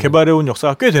 네네네. 개발해온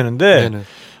역사가 꽤 되는데. 네네.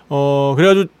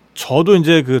 그래가지고 저도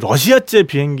이제 그 러시아제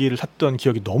비행기를 탔던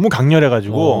기억이 너무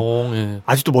강렬해가지고 예.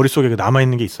 아직도 머릿속에 남아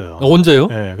있는 게 있어요. 언제요?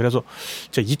 네, 그래서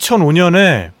제가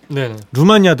 2005년에 네네.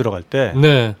 루마니아 들어갈 때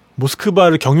네.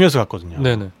 모스크바를 경유해서 갔거든요.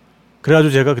 네네.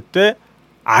 그래가지고 제가 그때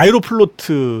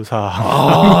아이로플로트사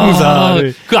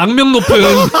항공사를 그 악명 높은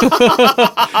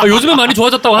요즘에 많이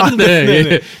좋아졌다고 하던데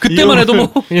예. 그때만 해도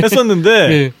뭐 했었는데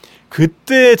예.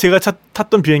 그때 제가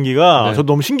탔던 비행기가 네. 저도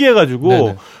너무 신기해가지고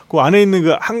네네. 그 안에 있는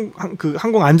그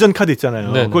항공 안전 카드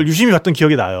있잖아요. 네네. 그걸 유심히 봤던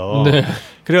기억이 나요. 네.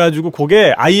 그래가지고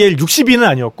그게 IL-62는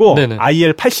아니었고 네네.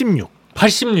 IL-86.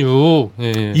 86.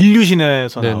 예.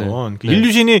 인류신에서 네네. 나온 그 네.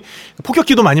 인류신이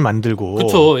폭격기도 많이 만들고,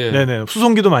 그쵸, 예. 네네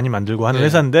수송기도 많이 만들고 하는 네.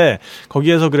 회사인데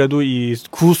거기에서 그래도 이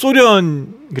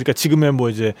구소련 그러니까 지금의 뭐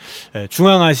이제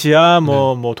중앙아시아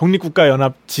뭐 독립국가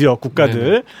연합 지역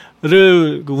국가들을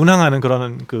그 운항하는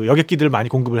그런 그 여객기들을 많이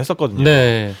공급을 했었거든요.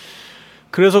 네.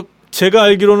 그래서 제가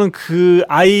알기로는 그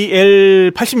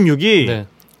IL-86이 네.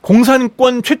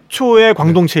 공산권 최초의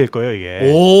광동체일 거예요,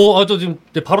 이게. 저 지금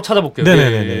바로 찾아볼게요.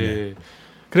 네네네. 예.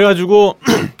 그래가지고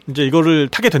이제 이거를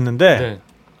타게 됐는데 네.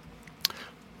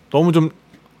 너무 좀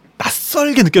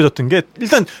낯설게 느껴졌던 게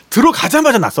일단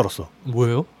들어가자마자 낯설었어.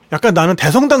 뭐예요? 약간 나는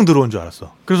대성당 들어온 줄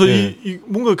알았어. 그래서 네. 이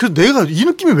뭔가 그래서 내가 이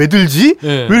느낌이 왜 들지?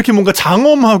 네. 왜 이렇게 뭔가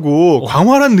장엄하고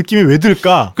광활한 느낌이 왜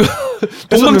들까?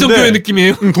 동방정교의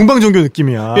느낌이에요. 동방정교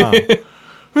느낌이야.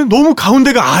 너무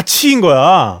가운데가 아치인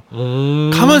거야.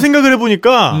 가만 생각을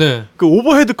해보니까 네. 그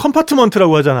오버헤드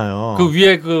컴파트먼트라고 하잖아요. 그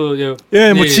위에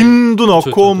뭐 짐도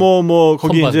넣고 뭐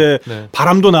거기 선반. 이제 네.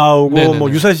 바람도 나오고 네네네. 뭐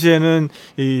유사시에는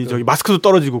이 저기 마스크도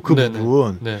떨어지고 그 네네.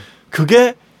 부분 네.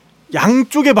 그게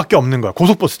양쪽에밖에 없는 거야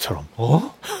고속버스처럼.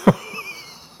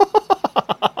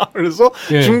 그래서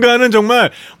예. 중간은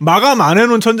정말 마감 안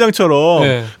해놓은 천장처럼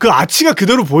예. 그 아치가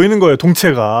그대로 보이는 거예요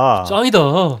동체가. 짱이다.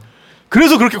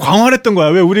 그래서 그렇게 광활했던 거야.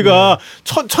 왜 우리가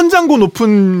천장고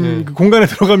높은 그 공간에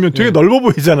들어가면 되게 넓어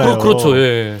보이잖아요. 그렇죠.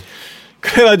 예.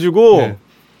 그래가지고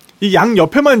이 양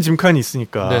옆에만 짐칸이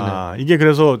있으니까 네네. 이게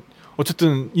그래서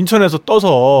어쨌든 인천에서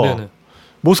떠서 네네.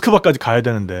 모스크바까지 가야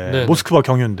되는데 네네. 모스크바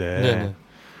경유인데 네네.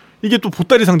 이게 또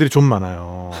보따리 상들이 좀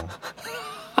많아요.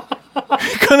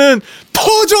 그러니까는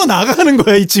터져 나가는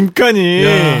거야 이 짐칸이.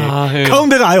 야, 예.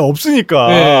 가운데가 아예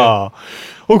없으니까. 예.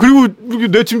 그리고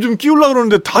내 짐 좀 끼우려고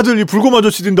그러는데 다들 이 불곰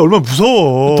아저씨들인데 얼마나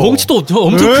무서워. 덩치도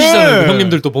엄청 네. 크시잖아요.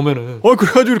 형님들도 보면은.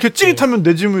 그래가지고 이렇게 찌릿하면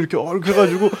내 짐을 이렇게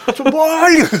그래가지고 좀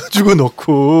멀리 가가지고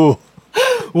넣고.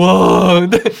 와,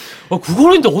 근데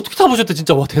그거를 이제 어떻게 타보셨대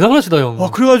진짜. 와, 대단하시다 형.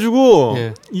 그래가지고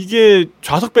예. 이게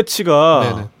좌석 배치가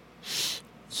네네.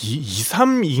 2,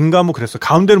 3인가 뭐 그랬어.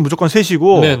 가운데는 무조건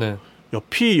셋이고 네네.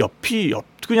 옆이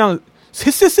그냥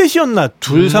셋이었나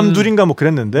 2, 3, 2인가 뭐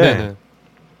그랬는데 네네.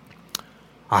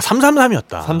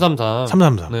 333이었다. 333.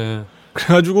 333. 네.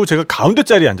 그래가지고 제가 가운데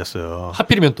자리에 앉았어요.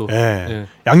 하필이면 또. 예. 예.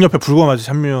 양옆에 불곰 아저씨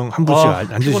한 분씩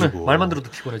앉으시고. 피곤해. 말만 들어도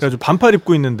피곤해. 그래가지고 반팔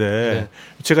입고 있는데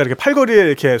제가 이렇게 팔걸이에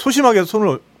이렇게 소심하게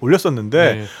손을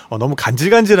올렸었는데 너무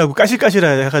간질간질하고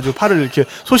까실까실해 해가지고 팔을 이렇게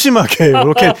소심하게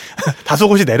이렇게 다소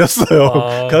곳이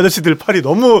내렸어요. 그 아저씨들 팔이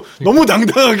너무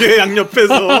당당하게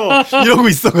양옆에서 이러고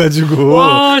있어가지고.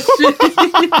 와 씨.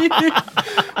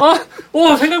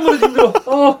 생각만 해도 힘들어.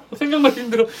 생각만 해도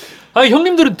힘들어.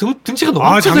 형님들은 등치가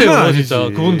너무 크세요. 장난 아니지. 진짜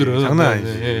그분들은. 장난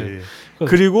아니지.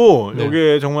 그리고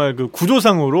이게 정말 그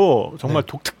구조상으로 정말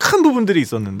독특한 부분들이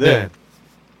있었는데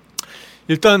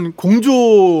일단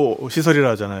공조 시설이라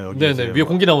하잖아요. 네네. 위에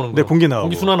공기 나오는 거. 네, 공기 나오고.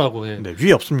 공기 순환하고. 네,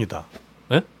 위에 없습니다.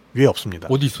 네? 위에 없습니다.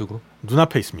 어디 있어요, 그럼?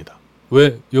 눈앞에 있습니다.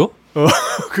 왜요?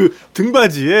 그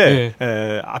등받이에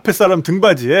앞에 사람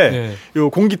등받이에 요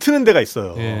공기 트는 데가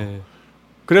있어요.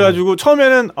 그래가지고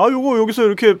처음에는 요거 여기서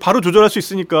이렇게 바로 조절할 수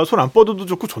있으니까 손 안 뻗어도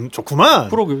좋구만.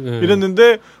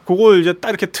 이랬는데 그걸 이제 딱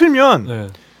이렇게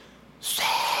틀면 싹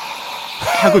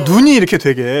하고 눈이 이렇게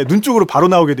되게 눈 쪽으로 바로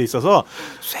나오게 돼 있어서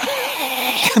싹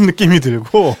쎄한 느낌이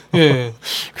들고 예.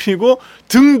 그리고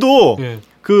등도 예.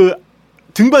 그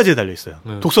등받이에 달려 있어요.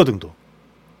 예. 독서등도.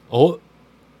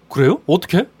 그래요?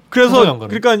 어떻게? 그래서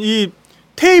그러니까 이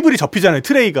테이블이 접히잖아요.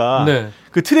 트레이가. 네.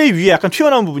 그 트레이 위에 약간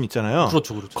튀어나온 부분 있잖아요.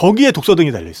 그렇죠. 거기에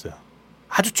독서등이 달려 있어요.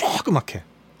 아주 조그맣게.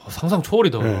 상상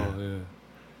초월이다. 네. 예.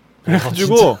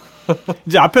 그래가지고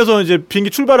이제 앞에서 이제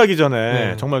비행기 출발하기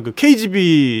전에 정말 그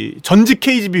KGB 전직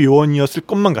KGB 요원이었을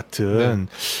것만 같은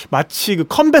마치 그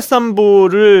컴뱃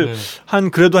삼보를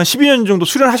그래도 한 12년 정도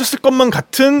수련하셨을 것만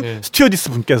같은 스튜어디스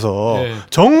분께서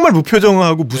정말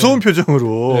무표정하고 무서운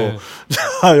표정으로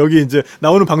자 여기 이제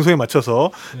나오는 방송에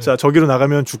맞춰서 자 저기로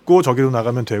나가면 죽고 저기로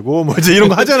나가면 되고 뭐 이제 이런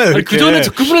거 하잖아요. 그 전에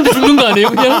그분한테 죽는 거 아니에요?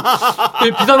 그냥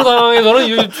비상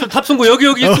상황에서는 탑승구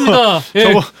여기 있습니다.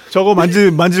 저거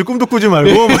만질 꿈도 꾸지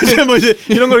말고 뭐 이제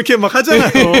이런 걸 이렇게 막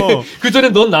하잖아요. 그 전에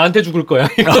넌 나한테 죽을 거야.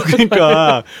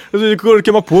 그러니까 그래서 그걸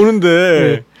이렇게 막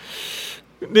보는데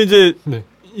근데 이제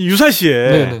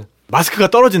유사시에 마스크가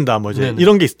떨어진다 뭐 이제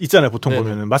이런 게 있잖아요. 보통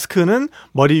보면은 마스크는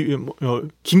머리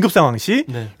긴급 상황 시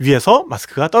위에서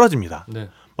마스크가 떨어집니다.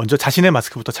 먼저 자신의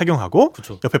마스크부터 착용하고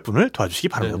그쵸. 옆에 분을 도와주시기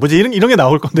바랍니다. 뭐 이제 이런 게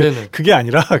나올 건데 그게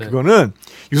아니라 그거는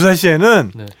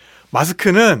유사시에는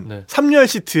마스크는 3열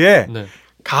시트에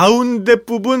가운데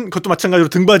부분 그것도 마찬가지로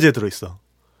등받이에 들어있어.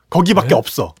 거기밖에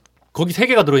없어. 거기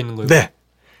 3개가 들어있는 거예요? 네.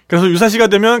 그래서 유사시가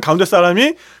되면 가운데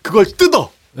사람이 그걸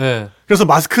뜯어. 그래서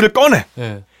마스크를 꺼내.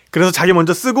 그래서 자기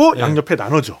먼저 쓰고 양옆에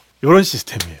나눠줘. 이런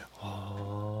시스템이에요.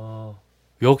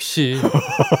 역시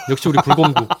우리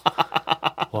불공국.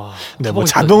 와, 네, 뭐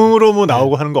자동으로 뭐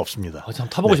나오고 하는 거 없습니다. 참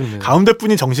타보고 싶네요. 가운데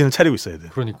분이 정신을 차리고 있어야 돼요.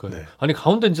 그러니까요. 아니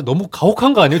가운데 진짜 너무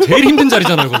가혹한 거 아니에요? 제일 힘든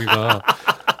자리잖아요, 거기가.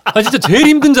 진짜 제일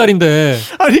힘든 자리인데.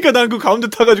 그러니까 난 그 가운데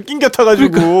타가지고 낑겨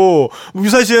타가지고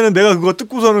유사시에는 내가 그거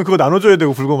뜯고서는 그거 나눠줘야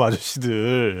되고 불금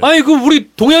아저씨들. 그 우리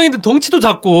동양인들 덩치도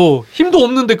작고 힘도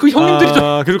없는데 그 형님들이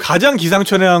그리고 가장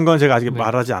기상천외한 건 제가 아직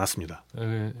말하지 않았습니다.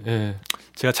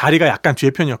 제가 자리가 약간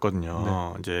뒤에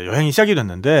편이었거든요. 이제 여행이 시작이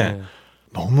됐는데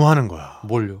너무 하는 거야.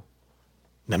 뭘요?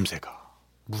 냄새가.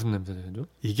 무슨 냄새죠?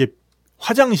 이게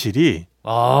화장실이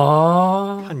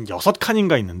한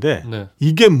 6칸인가 있는데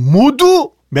이게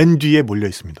모두 맨 뒤에 몰려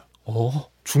있습니다.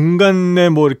 중간에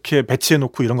뭐 이렇게 배치해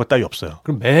놓고 이런 것 따위 없어요.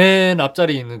 그럼 맨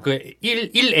앞자리에 있는 그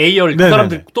 1A열 그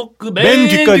사람들 또 그 맨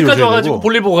뒤까지 와가지고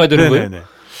볼일 보고 가야 되는 거예요?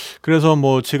 그래서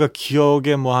뭐 제가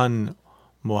기억에 뭐 한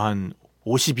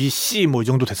 52C 뭐 이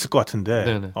정도 됐을 것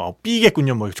같은데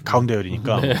B겠군요. 뭐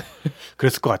가운데열이니까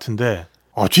그랬을 것 같은데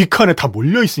뒷칸에 다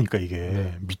몰려 있으니까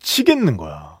이게 미치겠는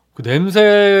거야. 그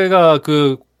냄새가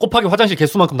그 곱하기 화장실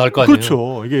개수만큼 날 거 아니에요?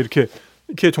 그렇죠. 이게 이렇게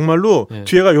정말로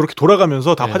뒤에가 이렇게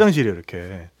돌아가면서 다 화장실이에요.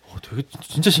 이렇게. 되게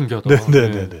진짜 신기하다.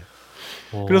 네네네.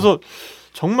 그래서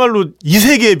정말로 이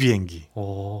세계의 비행기.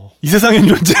 이 세상엔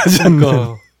존재하지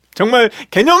않는. 정말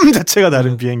개념 자체가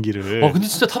다른 비행기를. 근데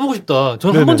진짜 타보고 싶다.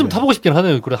 저는 한 번쯤 타보고 싶긴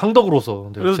하네요. 그래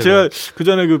항덕으로서. 그래서 제가 그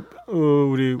전에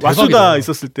우리 와수다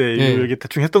있었을 때 이렇게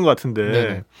대충 했던 것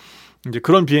같은데 이제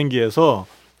그런 비행기에서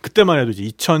그때만 해도 이제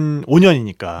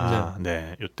 2005년이니까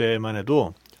이때만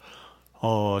해도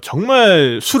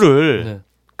정말 술을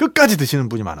끝까지 드시는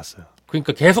분이 많았어요.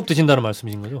 그러니까 계속 드신다는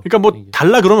말씀이신 거죠? 그러니까 뭐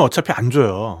달라 그러면 어차피 안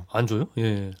줘요. 안 줘요?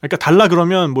 그러니까 달라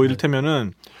그러면 뭐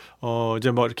이를테면은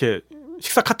이제 뭐 이렇게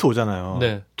식사 카트 오잖아요.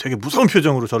 되게 무서운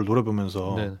표정으로 저를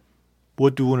노려보면서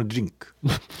What do you want to drink?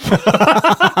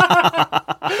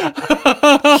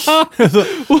 그래서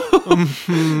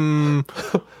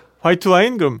화이트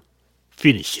와인 그럼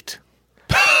finish it.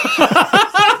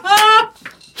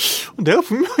 내가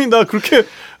분명히 나 그렇게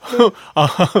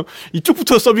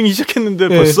이쪽부터 서빙이 시작했는데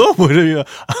벌써 뭐 이러면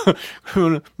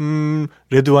그러면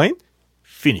레드 와인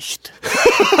finished.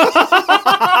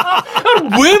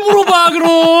 왜 물어봐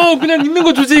그럼 그냥 있는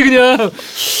거 주지 그냥.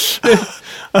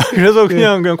 그래서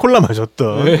그냥 콜라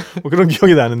마셨던 뭐 그런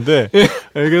기억이 나는데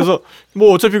그래서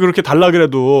뭐 어차피 그렇게 달라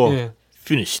그래도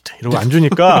finished 이러고 안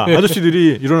주니까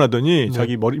아저씨들이 일어나더니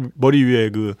자기 머리 위에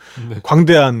그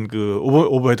광대한 그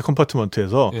오버헤드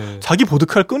컴파트먼트에서 자기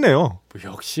보드카를 꺼내요.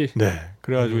 역시.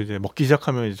 그래가지고 이제 먹기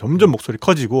시작하면 이제 점점 목소리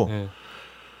커지고.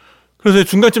 그래서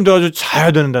중간쯤 돼가지고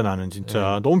자야 되는데 나는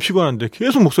진짜 너무 피곤한데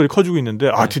계속 목소리 커지고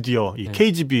있는데 드디어 이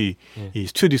KGB 이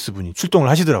스튜어디스 분이 출동을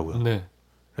하시더라고요.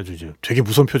 그래서 이제 되게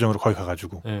무서운 표정으로 거기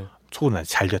가가지고 속으로 난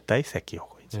잘 됐다 이 새끼.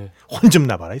 혼 좀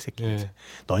나봐라 이 새끼.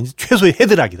 너 이제 최소의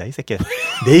헤드락이다 이 새끼.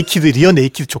 네이키드 리어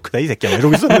네이키드 초크다 이 새끼야.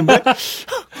 이러고 있었는데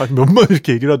몇 번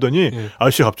이렇게 얘기를 하더니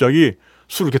아저씨 갑자기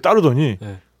술을 이렇게 따르더니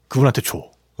그분한테 줘.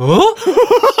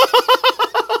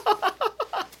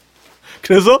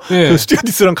 그래서 그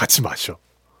스튜어디스랑 같이 마셔.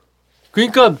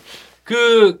 그러니까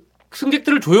그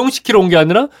승객들을 조용시키러 온 게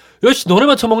아니라 야씨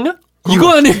너네만 처먹냐?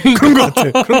 이거 아니에요? 그런 것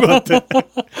같아. 그런 것 같아.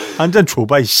 한 잔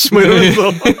줘봐 이씨 뭐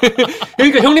이러면서.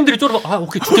 그러니까 형님들이 쫄아서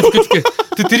오케이 줄게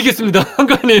드리겠습니다 한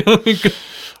거 아니에요? 그러니까.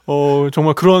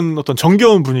 정말 그런 어떤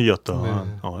정겨운 분위기였던 네.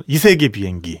 이세계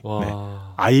비행기. 네.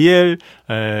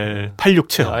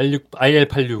 IL86체험.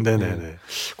 IL86. 네네네. 네.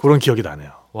 그런 기억이 나네요.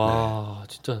 와, 네.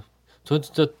 진짜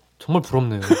정말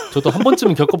부럽네요. 저도 한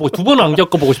번쯤은 겪어보고 2번은 안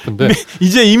겪어보고 싶은데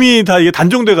이제 이미 다 이게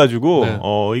단종돼가지고 네.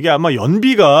 이게 아마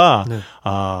연비가 네.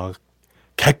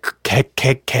 개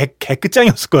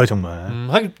끝장이었을 거야 정말.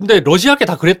 근데 러시아계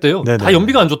다 그랬대요. 네네. 다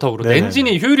연비가 안 좋다고 그래.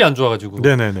 엔진이 효율이 안 좋아가지고.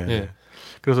 네네네. 네.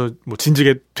 그래서 뭐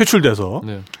진즉에 퇴출돼서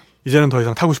네. 이제는 더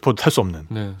이상 타고 싶어도 탈 수 없는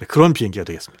네. 그런 비행기가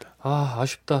되겠습니다.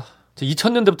 아쉽다.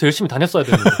 2000년대부터 열심히 다녔어야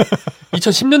되는데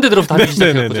 2010년대 들어서 다니기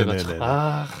시작했고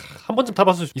제가 한 번쯤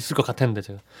타봤을 수 있을 것 같았는데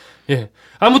제가. 예.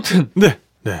 아무튼 네.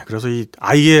 그래서 이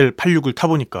IL86을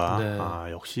타보니까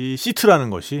역시 시트라는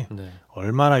것이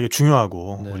얼마나 이게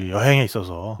중요하고 우리 여행에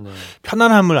있어서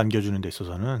편안함을 안겨주는 데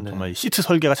있어서는 정말 이 시트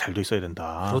설계가 잘 돼 있어야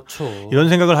된다. 그렇죠. 이런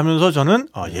생각을 하면서 저는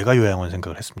얘가 요양원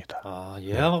생각을 했습니다.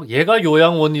 얘가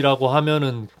요양원이라고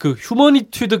하면은 그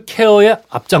휴머니티드 케어의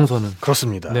앞장서는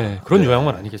그렇습니다. 네, 그런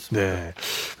요양원 아니겠습니까? 네.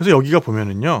 그래서 여기가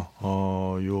보면은요,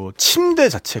 요 침대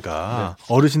자체가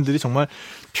어르신들이 정말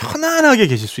편안하게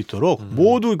계실 수 있도록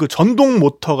모두 그 전동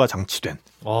모터가 장치된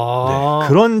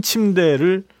그런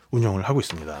침대를 운영을 하고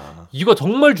있습니다. 이거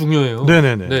정말 중요해요.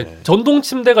 네네네. 네, 전동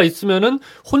침대가 있으면은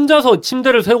혼자서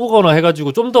침대를 세우거나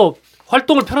해가지고 좀 더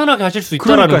활동을 편안하게 하실 수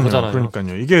있다라는 거잖아요.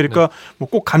 그러니까요. 이게 그러니까 뭐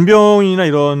꼭 간병인이나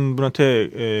이런 분한테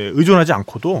의존하지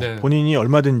않고도 본인이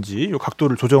얼마든지 이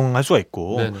각도를 조정할 수가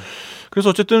있고. 네네. 그래서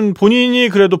어쨌든 본인이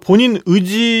그래도 본인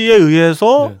의지에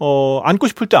의해서 앉고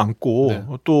싶을 때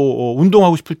앉고 또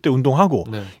운동하고 싶을 때 운동하고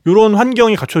이런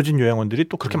환경이 갖춰진 요양원들이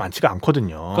또 그렇게 많지가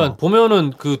않거든요. 그러니까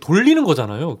보면은 그 돌리는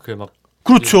거잖아요. 그게 막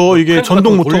그렇죠. 이게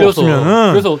전동 모터가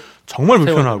없으면은 그래서 정말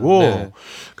불편하고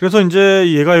그래서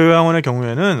이제 얘가 요양원의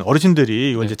경우에는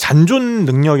어르신들이 이거 이제 잔존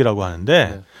능력이라고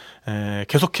하는데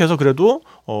계속해서 그래도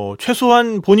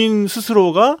최소한 본인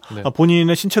스스로가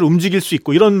본인의 신체를 움직일 수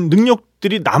있고 이런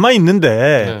능력들이 남아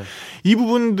있는데 이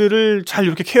부분들을 잘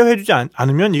이렇게 케어해주지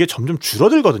않으면 이게 점점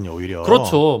줄어들거든요, 오히려.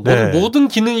 그렇죠. 모든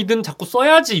기능이든 자꾸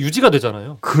써야지 유지가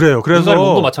되잖아요. 그래요. 그래서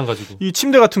몸도 마찬가지고. 이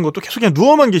침대 같은 것도 계속 그냥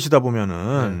누워만 계시다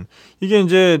보면은 이게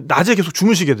이제 낮에 계속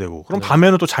주무시게 되고 그럼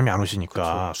밤에는 또 잠이 안 오시니까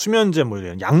그렇죠. 수면제 뭐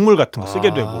이런 약물 같은 거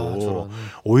쓰게 되고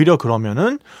오히려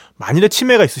그러면은 만일에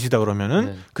치매가 있으시다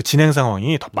그러면은 그 진행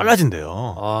상황이 더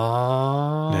빨라진대요.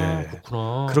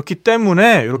 그렇구나. 그렇기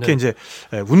때문에 이렇게 이제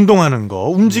운동하는 거,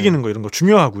 움직이는 거 이런 거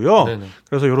중요하고요.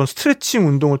 그래서 이런 스트레칭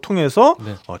운동을 통해서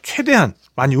최대한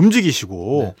많이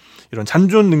움직이시고 이런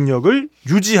잔존 능력을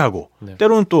유지하고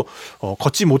때로는 또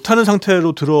걷지 못하는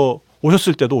상태로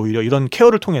오셨을 때도 오히려 이런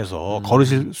케어를 통해서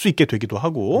걸으실 수 있게 되기도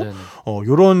하고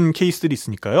이런 케이스들이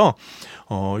있으니까요.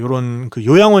 이런 그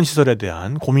요양원 시설에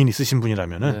대한 고민 있으신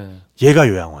분이라면은 얘가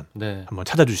요양원 한번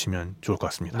찾아주시면 좋을 것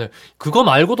같습니다. 그거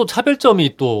말고도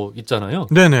차별점이 또 있잖아요.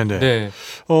 네네네.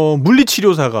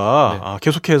 물리치료사가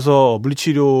계속해서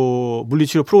물리치료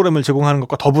프로그램을 제공하는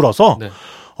것과 더불어서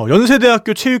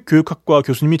연세대학교 체육교육학과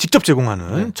교수님이 직접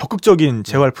제공하는 적극적인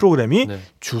재활 프로그램이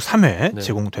주 3회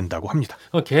제공된다고 합니다.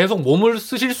 계속 몸을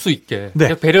쓰실 수 있게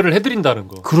계속 배려를 해드린다는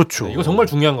거. 그렇죠. 이거 정말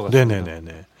중요한 것 같습니다.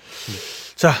 네네네.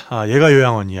 자, 얘가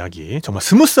요양원 이야기 정말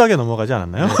스무스하게 넘어가지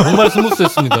않았나요? 정말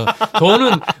스무스했습니다.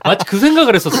 저는 마치 그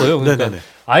생각을 했었어요. 그러니까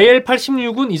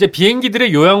IL86은 이제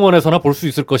비행기들의 요양원에서나 볼 수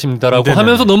있을 것입니다라고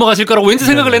하면서 넘어가실 거라고 왠지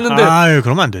생각을 했는데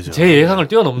그러면 안 되죠. 제 예상을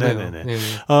뛰어넘네요.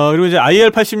 그리고 이제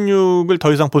IL86을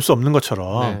더 이상 볼 수 없는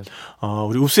것처럼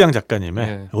우리 우수양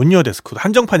작가님의 온리어 데스크도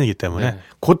한정판이기 때문에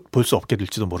곧 볼 수 없게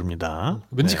될지도 모릅니다.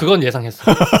 왠지 그건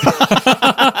예상했어요.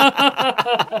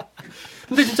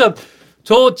 근데 진짜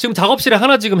저 지금 작업실에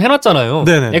하나 지금 해놨잖아요.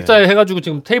 액자에 해가지고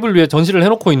지금 테이블 위에 전시를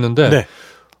해놓고 있는데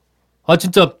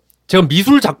진짜 제가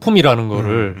미술 작품이라는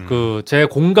거를 그 제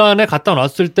공간에 갖다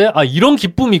놨을 때 이런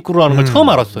기쁨이 있구나라는 걸 처음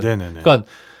알았어요. 그러니까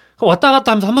왔다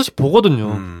갔다 하면서 한 번씩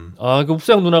보거든요. 그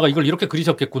읍수양 누나가 이걸 이렇게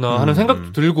그리셨겠구나 하는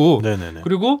생각도 들고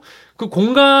그리고 그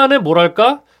공간에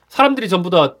뭐랄까 사람들이 전부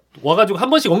다 와가지고 한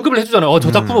번씩 언급을 해주잖아요.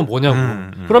 저 작품은 뭐냐고.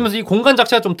 그러면서 이 공간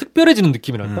자체가 좀 특별해지는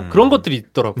느낌이랄까? 그런 것들이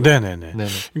있더라고요. 네네네.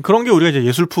 그런 게 우리가 이제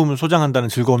예술품을 소장한다는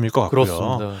즐거움일 것 같고요.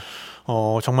 그렇습니다.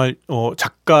 정말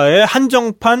작가의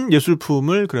한정판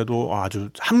예술품을 그래도 아주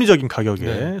합리적인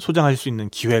가격에 소장할 수 있는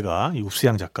기회가 이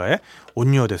읍수양 작가의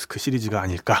온리어 데스크 시리즈가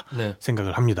아닐까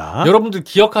생각을 합니다. 여러분들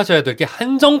기억하셔야 될 게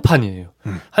한정판이에요.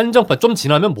 한정판 좀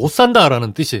지나면 못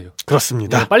산다라는 뜻이에요.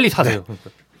 그렇습니다. 빨리 사세요.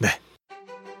 네.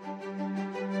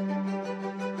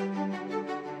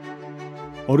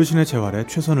 어르신의 재활에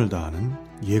최선을 다하는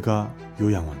얘가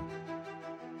요양원.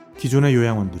 기존의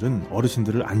요양원들은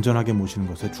어르신들을 안전하게 모시는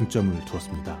것에 중점을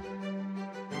두었습니다.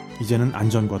 이제는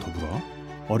안전과 더불어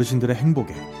어르신들의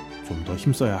행복에 좀 더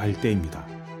힘써야 할 때입니다.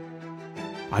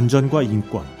 안전과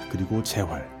인권, 그리고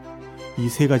재활, 이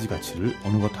세 가지 가치를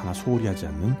어느 것 하나 소홀히 하지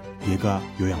않는 예가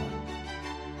요양원.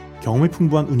 경험이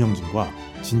풍부한 운영진과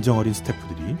진정어린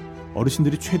스태프들이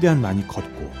어르신들이 최대한 많이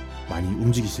걷고 많이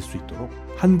움직이실 수 있도록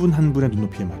한 분 한 분의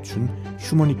눈높이에 맞춘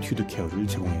휴머니튜드 케어를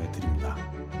제공해 드립니다.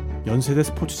 연세대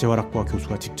스포츠 재활학과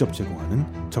교수가 직접 제공하는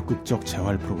적극적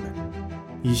재활 프로그램,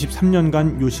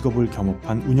 23년간 요식업을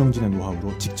겸업한 운영진의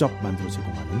노하우로 직접 만들어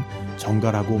제공하는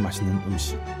정갈하고 맛있는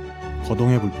음식,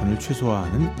 거동의 불편을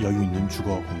최소화하는 여유 있는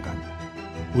주거 공간.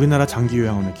 우리나라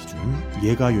장기요양원의 기준은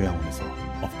예가 요양원에서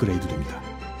업그레이드 됩니다.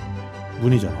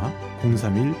 문의 전화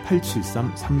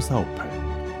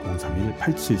 031-873-3458,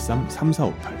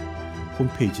 031-873-3458,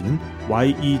 홈페이지는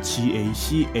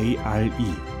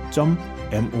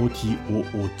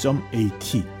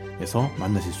yegacare.modoo.at에서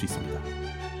만나실 수 있습니다.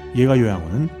 예가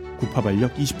요양원은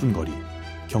구파발역 20분 거리,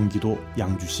 경기도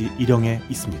양주시 일영에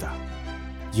있습니다.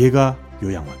 예가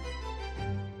요양원.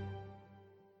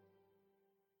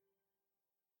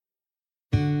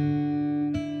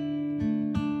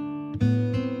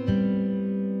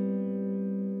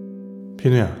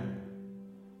 비누야,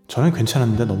 저는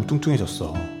괜찮았는데 너무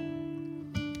뚱뚱해졌어.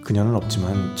 그녀는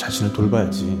없지만 자신을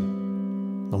돌봐야지.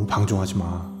 너무 방종하지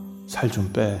마. 살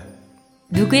좀 빼.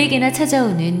 누구에게나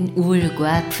찾아오는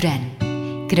우울과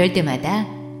불안. 그럴 때마다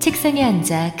책상에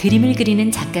앉아 그림을 그리는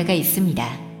작가가 있습니다.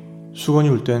 수건이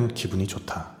울 땐 기분이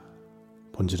좋다.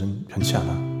 본질은 변치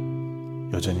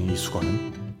않아. 여전히 이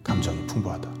수건은 감정이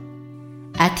풍부하다.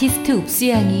 아티스트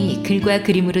읍수양이 글과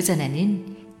그림으로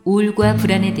전하는 우울과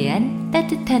불안에 대한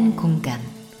따뜻한 공감.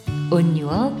 On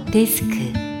Your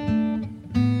Desk.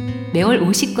 매월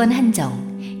 50권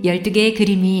한정, 12개의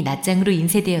그림이 낱장으로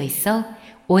인쇄되어 있어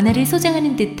원화를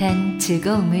소장하는 듯한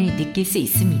즐거움을 느낄 수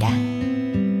있습니다.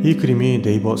 이 그림이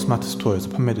네이버 스마트 스토어에서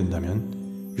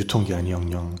판매된다면 유통기한이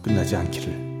영영 끝나지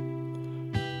않기를.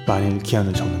 만일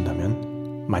기한을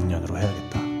적는다면 만년으로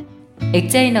해야겠다.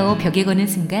 액자에 넣어 벽에 거는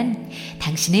순간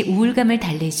당신의 우울감을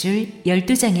달래줄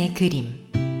 12장의 그림.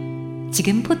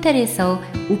 지금 포털에서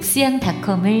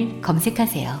읍수양닷컴을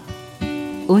검색하세요.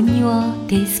 On Your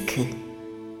Desk.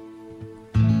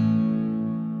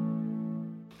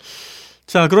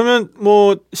 자, 그러면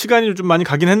시간이 좀 많이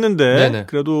가긴 했는데 네네.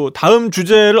 그래도 다음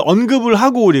주제를 언급을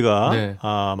하고 우리가 네.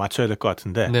 맞춰야 될 것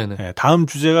같은데 네네. 다음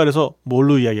주제가 그래서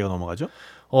뭘로 이야기가 넘어가죠?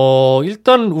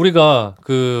 일단 우리가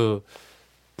그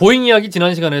보잉 이야기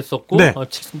지난 시간에 했었고 네.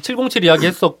 707 이야기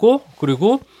했었고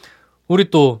그리고 우리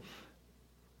또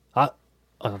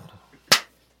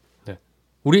네.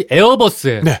 우리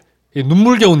에어버스의 네.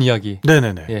 눈물겨운 이야기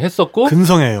네네네. 했었고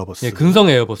근성 에어버스. 근성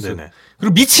에어버스. 네네.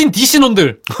 그리고 미친 DC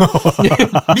놈들.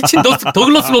 미친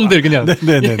더글러스 놈들 그냥.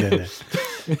 네네네네.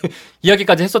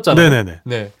 이야기까지 했었잖아요. 네네네.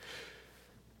 네.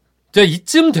 이제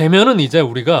이쯤 되면은 이제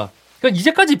우리가 그러니까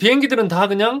이제까지 비행기들은 다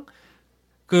그냥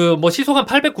시속 한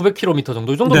 800, 900km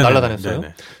정도 이 정도 날아다녔어요.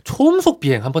 네네. 초음속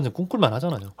비행 한 번쯤 꿈꿀만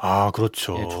하잖아요. 아,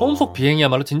 그렇죠. 초음속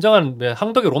비행이야말로 진정한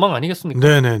항덕의 로망 아니겠습니까?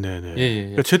 네네네네.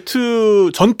 그러니까 제트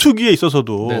전투기에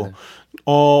있어서도 네네.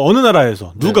 어느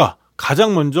나라에서 누가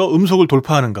가장 먼저 음속을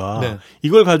돌파하는가 네.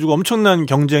 이걸 가지고 엄청난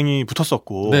경쟁이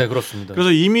붙었었고. 네, 그렇습니다.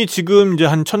 그래서 이미 지금 이제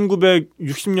한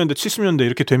 1960년대, 70년대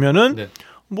이렇게 되면은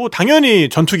당연히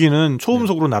전투기는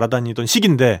초음속으로 날아다니던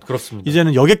시기인데 그렇습니다.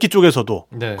 이제는 여객기 쪽에서도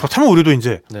그렇다면 우리도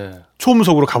이제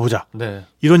초음속으로 가보자.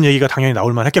 이런 얘기가 당연히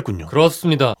나올 만했겠군요.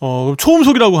 그렇습니다.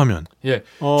 초음속이라고 하면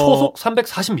초속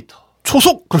 340m.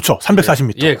 초속 그렇죠.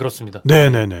 340m. 예, 그렇습니다.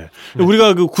 네네네.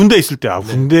 우리가 그 군대 있을 때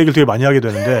군대 얘기를 되게 많이 하게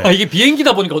되는데 이게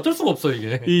비행기다 보니까 어쩔 수가 없어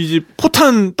이게. 이제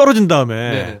포탄 떨어진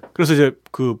다음에 그래서 이제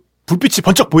그 불빛이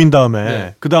번쩍 보인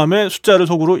다음에 그 다음에 숫자를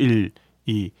속으로 1,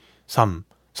 2, 3,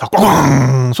 4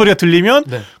 꽝 소리가 들리면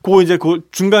그거 이제 그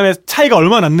중간에 차이가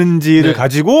얼마 났는지를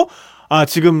가지고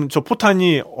지금 저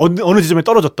포탄이 어느 지점에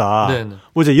떨어졌다.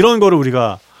 이제 이런 거를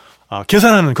우리가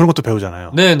계산하는 그런 것도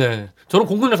배우잖아요. 네네. 저는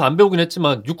공군에서 안 배우긴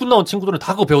했지만 육군 나온 친구들은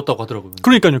다 그거 배웠다고 하더라고요.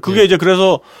 그러니까요. 그게 이제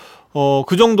그래서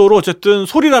그 정도로 어쨌든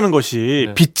소리라는 것이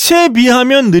빛에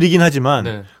비하면 느리긴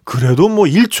하지만 그래도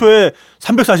 1초에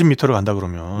 340m를 간다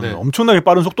그러면 엄청나게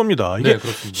빠른 속도입니다. 이게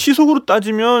시속으로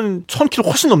따지면 1000km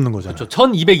훨씬 넘는 거잖아요. 그렇죠.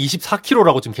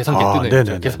 1224km라고 지금 계산기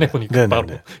뜨네요. 계산해보니까 바로.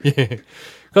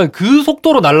 그러니까 그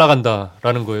속도로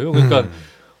날아간다라는 거예요. 그러니까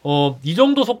이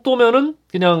정도 속도면은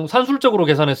그냥 산술적으로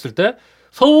계산했을 때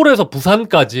서울에서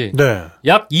부산까지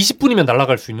약 20분이면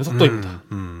날아갈 수 있는 속도입니다.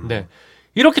 네.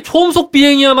 이렇게 초음속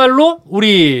비행이야말로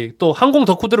우리 또 항공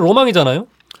덕후들의 로망이잖아요.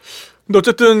 근데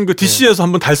어쨌든 그 DC에서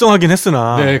한번 달성하긴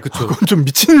했으나 네, 그쵸. 그건 좀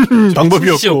미친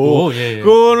방법이었고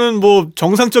그거는 뭐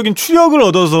정상적인 추력을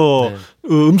얻어서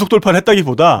음속 돌파를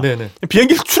했다기보다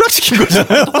비행기를 추락시킨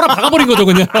거잖아요. 똑바로 박아버린 거죠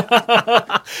그냥.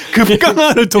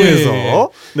 급강하를 통해서.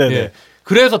 네네.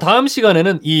 그래서 다음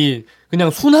시간에는 이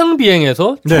그냥 순항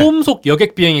비행에서 초음속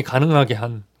여객 비행이 가능하게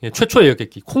한 최초의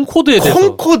여객기 콩코드에 대해서.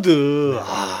 콩코드.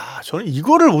 저는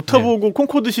이거를 못 타보고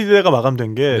콩코드 시대가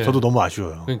마감된 게 저도 너무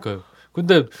아쉬워요. 그러니까요.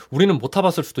 근데 우리는 못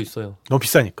타봤을 수도 있어요. 너무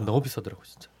비싸니까. 너무 비싸더라고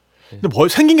진짜. 근데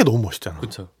생긴 게 너무 멋있잖아.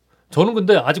 그렇죠. 저는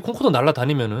근데 아직 콩코드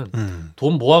날아다니면은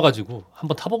돈 모아가지고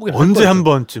한번 타보긴 언제 한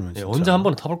번쯤은 언제 한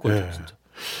번은 타볼 거예요 진짜.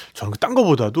 저는 딴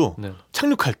거보다도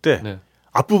착륙할 때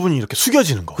앞부분이 이렇게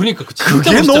숙여지는 거. 그러니까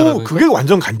그게 너무 그게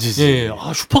완전 간지지.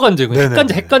 슈퍼 간지,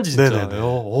 핵간지, 핵간지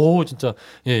진짜요. 오 진짜.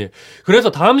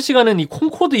 그래서 다음 시간은 이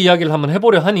콩코드 이야기를 한번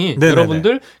해보려 하니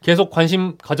여러분들 계속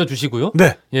관심 가져주시고요.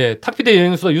 탁피디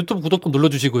여행수다 유튜브 구독도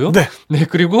눌러주시고요.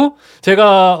 그리고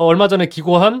제가 얼마 전에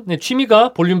기고한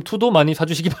취미가 볼륨 2도 많이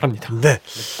사주시기 바랍니다.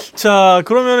 자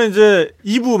그러면 이제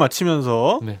 2부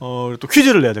마치면서 또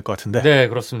퀴즈를 내야 될 것 같은데. 네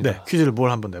그렇습니다. 퀴즈를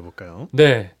뭘 한번 내볼까요?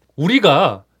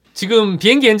 우리가 지금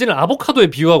비행기 엔진을 아보카도에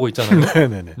비유하고 있잖아요.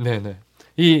 네네.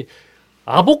 이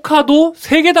아보카도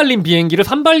 3개 달린 비행기를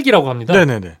산발기라고 합니다.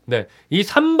 이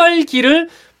산발기를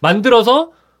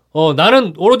만들어서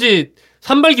나는 오로지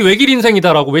산발기 외길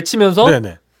인생이다라고 외치면서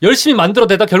열심히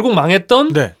만들어내다 결국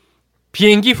망했던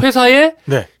비행기 회사의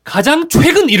가장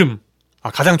최근 이름.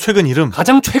 가장 최근 이름?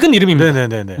 가장 최근 이름입니다.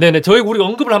 네네. 저희 우리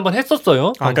언급을 한번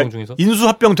했었어요. 방송 그러니까 중에서.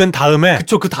 인수합병된 다음에.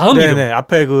 그쵸, 그 다음 이름.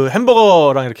 앞에 그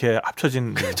햄버거랑 이렇게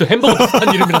합쳐진. 그쵸, 햄버거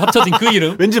비슷한 이름이랑 합쳐진 그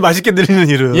이름. 왠지 맛있게 들리는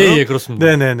이름. 그렇습니다.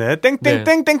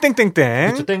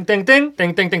 땡땡땡땡땡땡땡. 그쵸, 땡땡땡,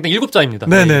 땡땡땡땡 7자입니다.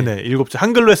 7자.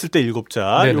 한글로 했을 때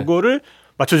 7자. 요거를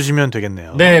맞춰주시면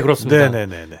되겠네요. 네, 그렇습니다.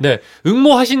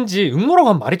 응모라고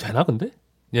하면 말이 되나, 근데?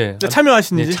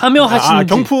 참여하신지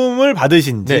경품을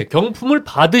받으신지 경품을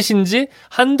받으신지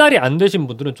한 달이 안 되신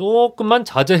분들은 조금만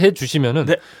자제해 주시면은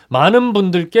많은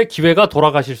분들께 기회가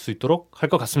돌아가실 수 있도록 할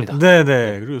것 같습니다.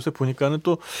 그리고 요새 보니까는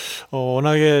또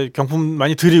워낙에 경품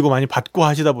많이 드리고 많이 받고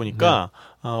하시다 보니까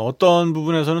어떤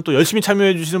부분에서는 또 열심히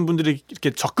참여해 주시는 분들이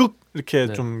이렇게 적극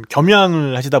이렇게 좀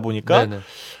겸양을 하시다 보니까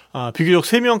비교적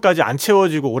 3명까지 안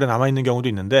채워지고 오래 남아 있는 경우도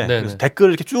있는데 그래서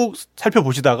댓글을 이렇게 쭉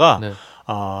살펴보시다가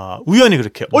우연히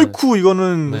그렇게 어이쿠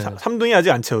이거는 3등이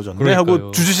아직 안 채워졌네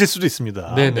하고 주실 수도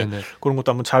있습니다. 그런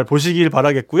것도 한번 잘 보시길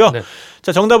바라겠고요.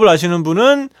 자 정답을 아시는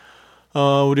분은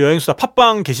우리 여행수다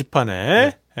팟빵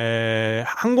게시판에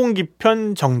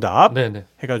항공기편 정답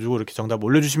해가지고 이렇게 정답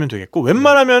올려주시면 되겠고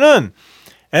웬만하면은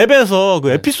앱에서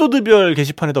그 에피소드별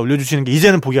게시판에다 올려주시는 게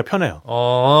이제는 보기가 편해요.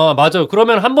 맞아요.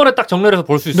 그러면 한 번에 딱 정렬해서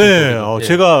볼 수 있어요.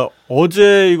 제가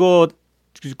어제 이거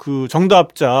그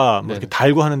정답자 뭐 이렇게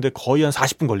달고 하는데 거의 한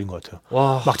 40분 걸린 것 같아요.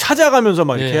 막 찾아가면서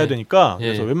막 이렇게 해야 되니까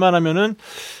그래서 웬만하면은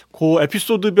그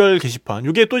에피소드별 게시판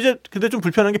이게 또 이제 근데 좀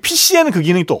불편한 게 PC에는 그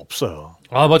기능이 또 없어요.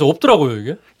 맞아 없더라고요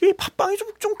이게. 이 팟빵이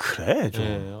좀 그래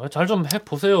잘 좀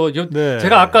해보세요.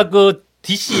 제가 아까 그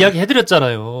DC 이야기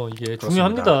해드렸잖아요. 이게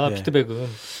중요합니다. 피드백은.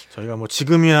 저희가 뭐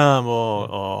지금이야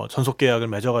뭐 전속 계약을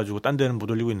맺어가지고 딴 데는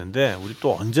못 올리고 있는데 우리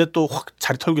또 언제 또 확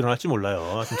자리 털고 일어날지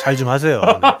몰라요. 좀 잘 좀 하세요.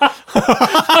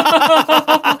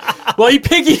 와 이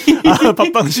패기.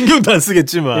 팟빵 신경도 안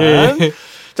쓰겠지만.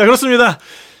 자 그렇습니다.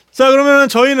 자 그러면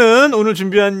저희는 오늘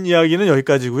준비한 이야기는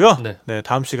여기까지고요.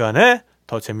 다음 시간에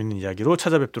더 재밌는 이야기로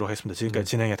찾아뵙도록 하겠습니다. 지금까지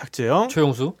진행의 탁재영,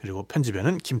 최용수 그리고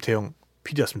편집에는 김태용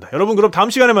PD였습니다. 여러분 그럼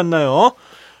다음 시간에 만나요.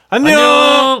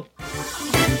 안녕.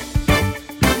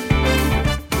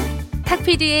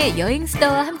 탁PD의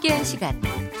여행수다와 함께한 시간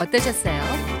어떠셨어요?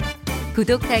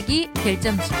 구독하기,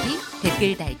 별점 주기,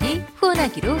 댓글 달기,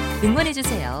 후원하기로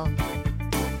응원해주세요.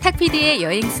 탁PD의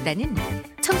여행수다는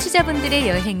청취자분들의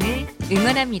여행을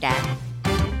응원합니다.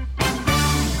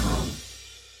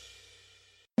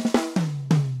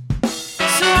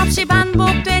 수없이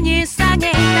반복된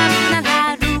일상에 나른한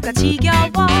하루가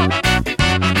지겨워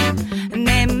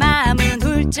내 마음은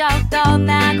훌쩍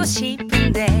떠나고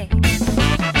싶은데